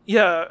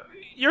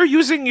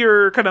using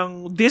your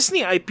kanang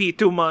Disney IP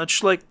too much.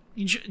 Like,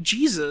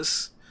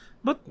 Jesus.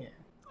 But.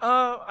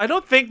 I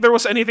don't think there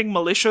was anything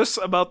malicious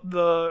about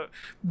the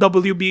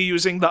WB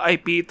using the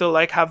IP to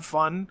like have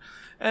fun,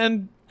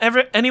 and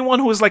anyone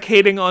who is like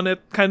hating on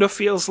it kind of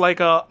feels like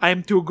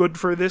I'm too good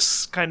for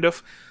this kind of.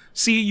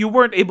 See, you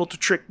weren't able to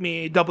trick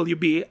me,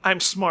 WB.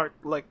 I'm smart.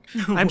 Like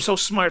I'm so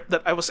smart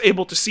that I was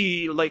able to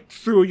see like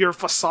through your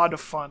facade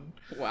of fun.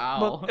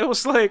 Wow. But it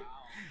was like,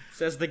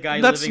 says the guy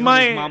living in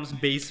his mom's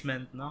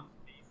basement, no?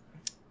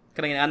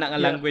 Kanang anak nga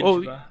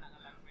language ba?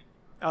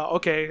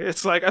 Okay,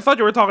 it's like I thought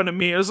you were talking to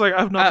me. It's like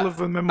I've not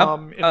lived with my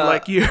mom in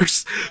like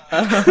years.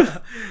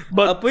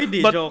 but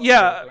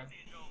yeah,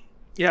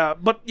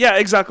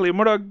 exactly.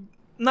 Murag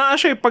naa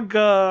siya pag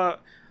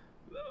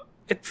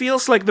it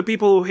feels like the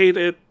people who hate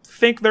it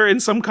think they're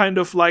in some kind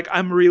of like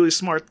I'm really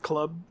smart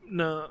club.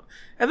 No.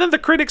 And then the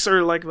critics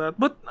are like that.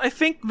 But I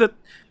think that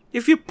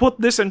if you put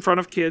this in front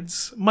of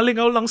kids,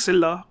 malingaw lang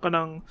sila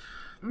kanang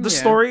the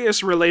story is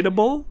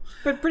relatable.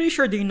 But pretty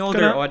sure they know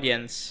their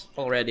audience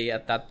already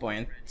at that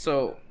point.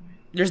 So,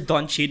 there's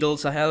Don Cheadle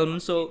sa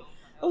helm, so,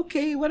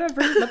 okay,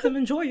 whatever, let them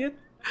enjoy it.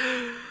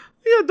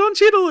 Yeah, Don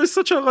Cheadle is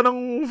such a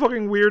kanang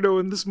fucking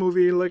weirdo in this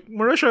movie. Like,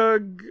 mura siya,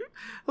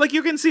 like,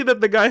 you can see that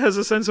the guy has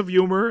a sense of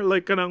humor.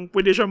 Like, kanang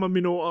pwede siya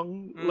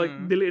maminoang,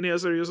 like, dili niya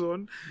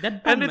seryoson.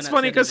 And it's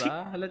funny because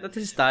that's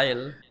his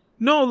style.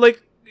 No,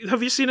 like,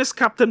 have you seen his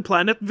Captain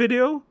Planet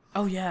video?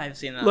 Oh yeah, I've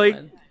seen that like,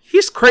 one.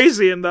 He's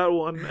crazy in that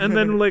one. And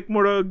then, like,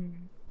 mura...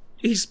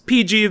 He's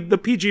the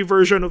PG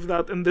version of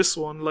that in this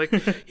one. Like,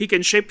 he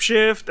can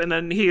shapeshift, and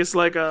then he is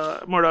like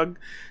a Morag.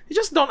 You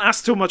just don't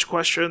ask too much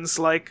questions.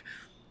 Like,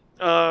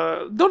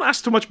 don't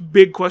ask too much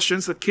big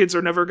questions that kids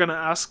are never gonna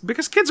ask,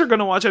 because kids are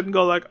gonna watch it and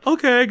go like,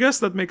 okay, I guess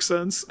that makes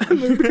sense,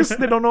 because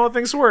they don't know how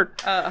things work.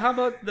 How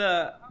about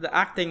the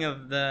acting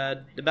of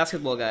the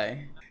basketball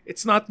guy?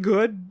 It's not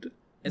good,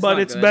 but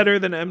it's better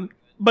than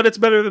But it's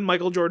better than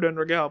Michael Jordan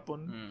or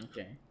Gahapon.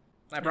 Okay.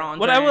 LeBron James.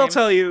 What I will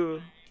tell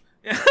you.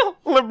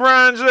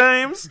 LeBron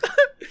James.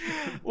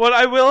 What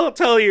I will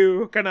tell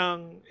you,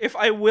 kanang, if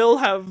I will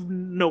have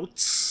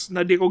notes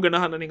na di ko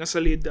ganahan ani nga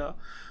salida,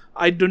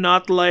 I do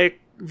not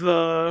like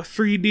the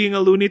 3D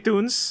nga Looney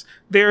Tunes.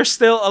 They are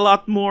still a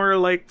lot more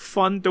like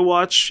fun to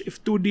watch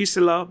if 2D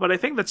sila, but I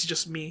think that's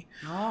just me.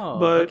 Oh,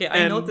 but, okay.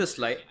 I noticed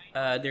like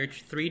they're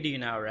 3D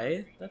now,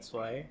 right? That's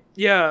why.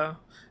 Yeah,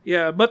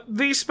 but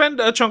they spend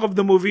a chunk of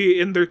the movie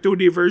in their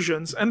 2D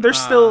versions, and they're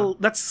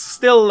that's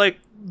still like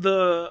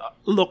the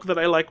look that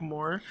I like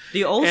more.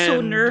 They also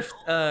nerfed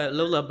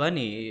Lola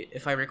Bunny,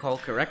 if I recall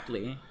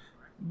correctly.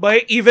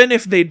 But even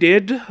if they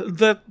did,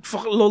 that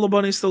Lola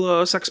Bunny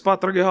still a sex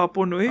patra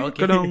gihapon, eh?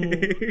 Okay.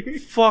 Kanang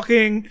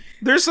fucking...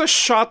 There's a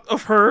shot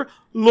of her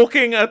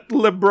looking at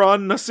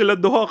LeBron na sila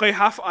duha kay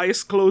half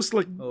eyes closed,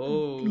 like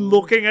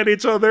looking at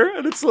each other.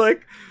 And it's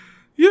like...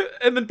 Yeah,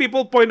 and then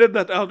people pointed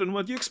that out and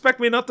went, you expect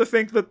me not to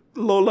think that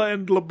Lola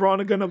and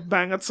LeBron are gonna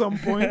bang at some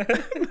point?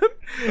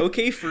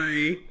 Okay,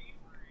 free.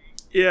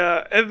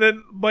 Yeah, and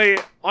then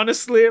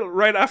honestly,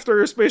 right after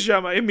Space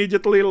Jam, I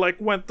immediately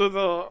like went to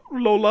the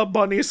Lola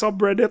Bunny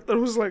subreddit and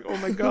was like, "Oh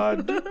my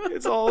god,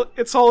 it's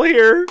all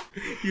here."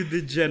 You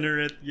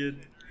degenerate, you.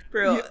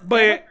 Bro, Yeah,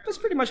 but that's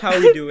pretty much how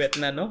we do it,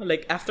 no?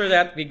 Like after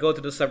that, we go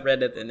to the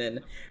subreddit and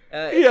then,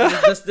 Yeah.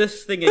 does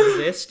this thing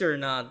exist or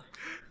not?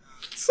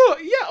 so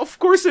yeah, of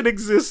course it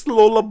exists.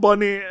 Lola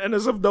Bunny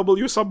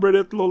NSFW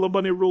subreddit Lola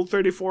Bunny Rule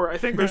 34. I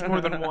think there's more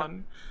than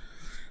one.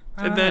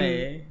 And then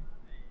Ay.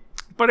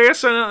 parehas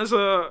na as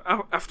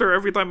after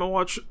every time I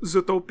watch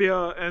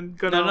Zootopia and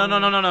No,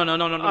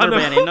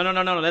 Benny.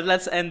 No.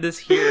 Let's end this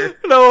here.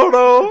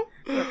 No.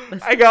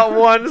 I got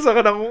one sa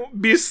kanang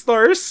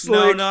Beastars.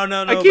 No,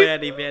 I keep,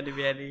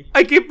 Benny.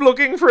 I keep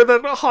looking for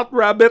that hot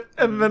rabbit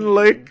and then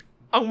like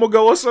ang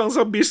magawas lang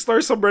sa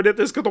Beastars subreddit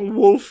is katong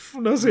wolf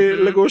na si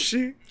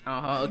Legoshi.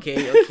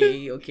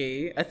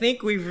 Okay. I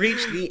think we've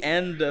reached the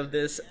end of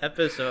this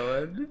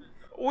episode.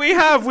 We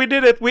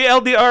did it. We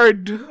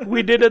LDR'd.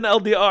 We did an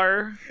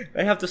LDR.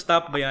 I have to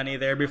stop Bayani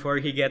there before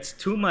he gets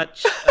too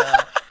much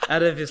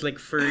out of his like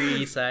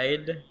furry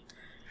side.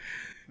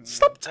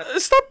 Stop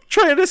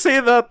trying to say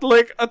that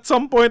like at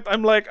some point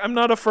I'm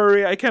not a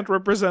furry. I can't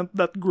represent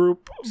that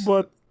group,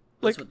 but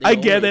like what they I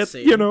get it, always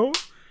say. you know.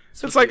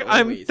 That's It's what like they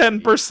I'm always say.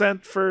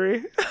 10%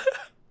 furry.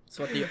 That's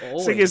what they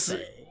always Sige,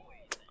 say.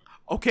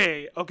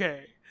 Okay.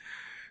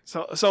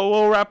 So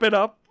we'll wrap it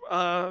up.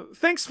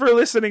 Thanks for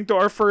listening to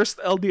our first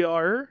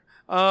LDR.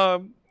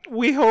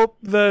 We hope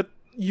that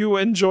you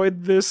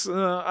enjoyed this.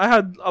 I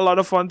had a lot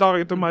of fun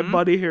talking to my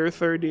buddy here,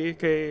 30.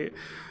 Okay,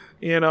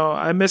 you know,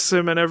 I miss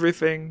him and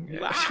everything.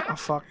 Oh,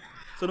 fuck.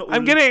 So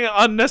I'm getting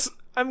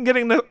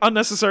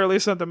unnecessarily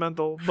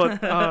sentimental,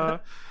 but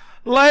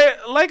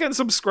like and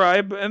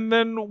subscribe, and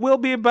then we'll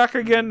be back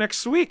again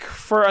next week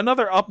for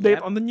another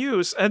update on the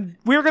news, and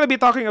we're gonna be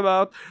talking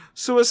about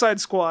Suicide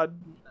Squad.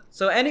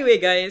 So anyway,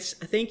 guys,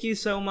 thank you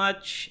so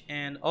much,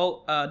 and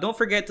don't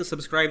forget to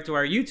subscribe to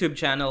our YouTube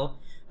channel.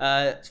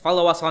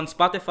 Follow us on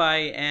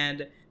Spotify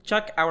and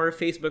check our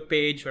Facebook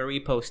page where we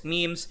post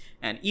memes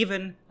and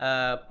even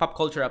pop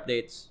culture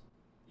updates.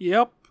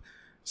 Yep.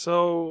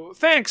 So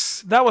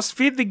thanks. That was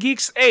Feed the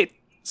Geeks 8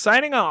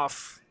 signing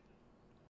off.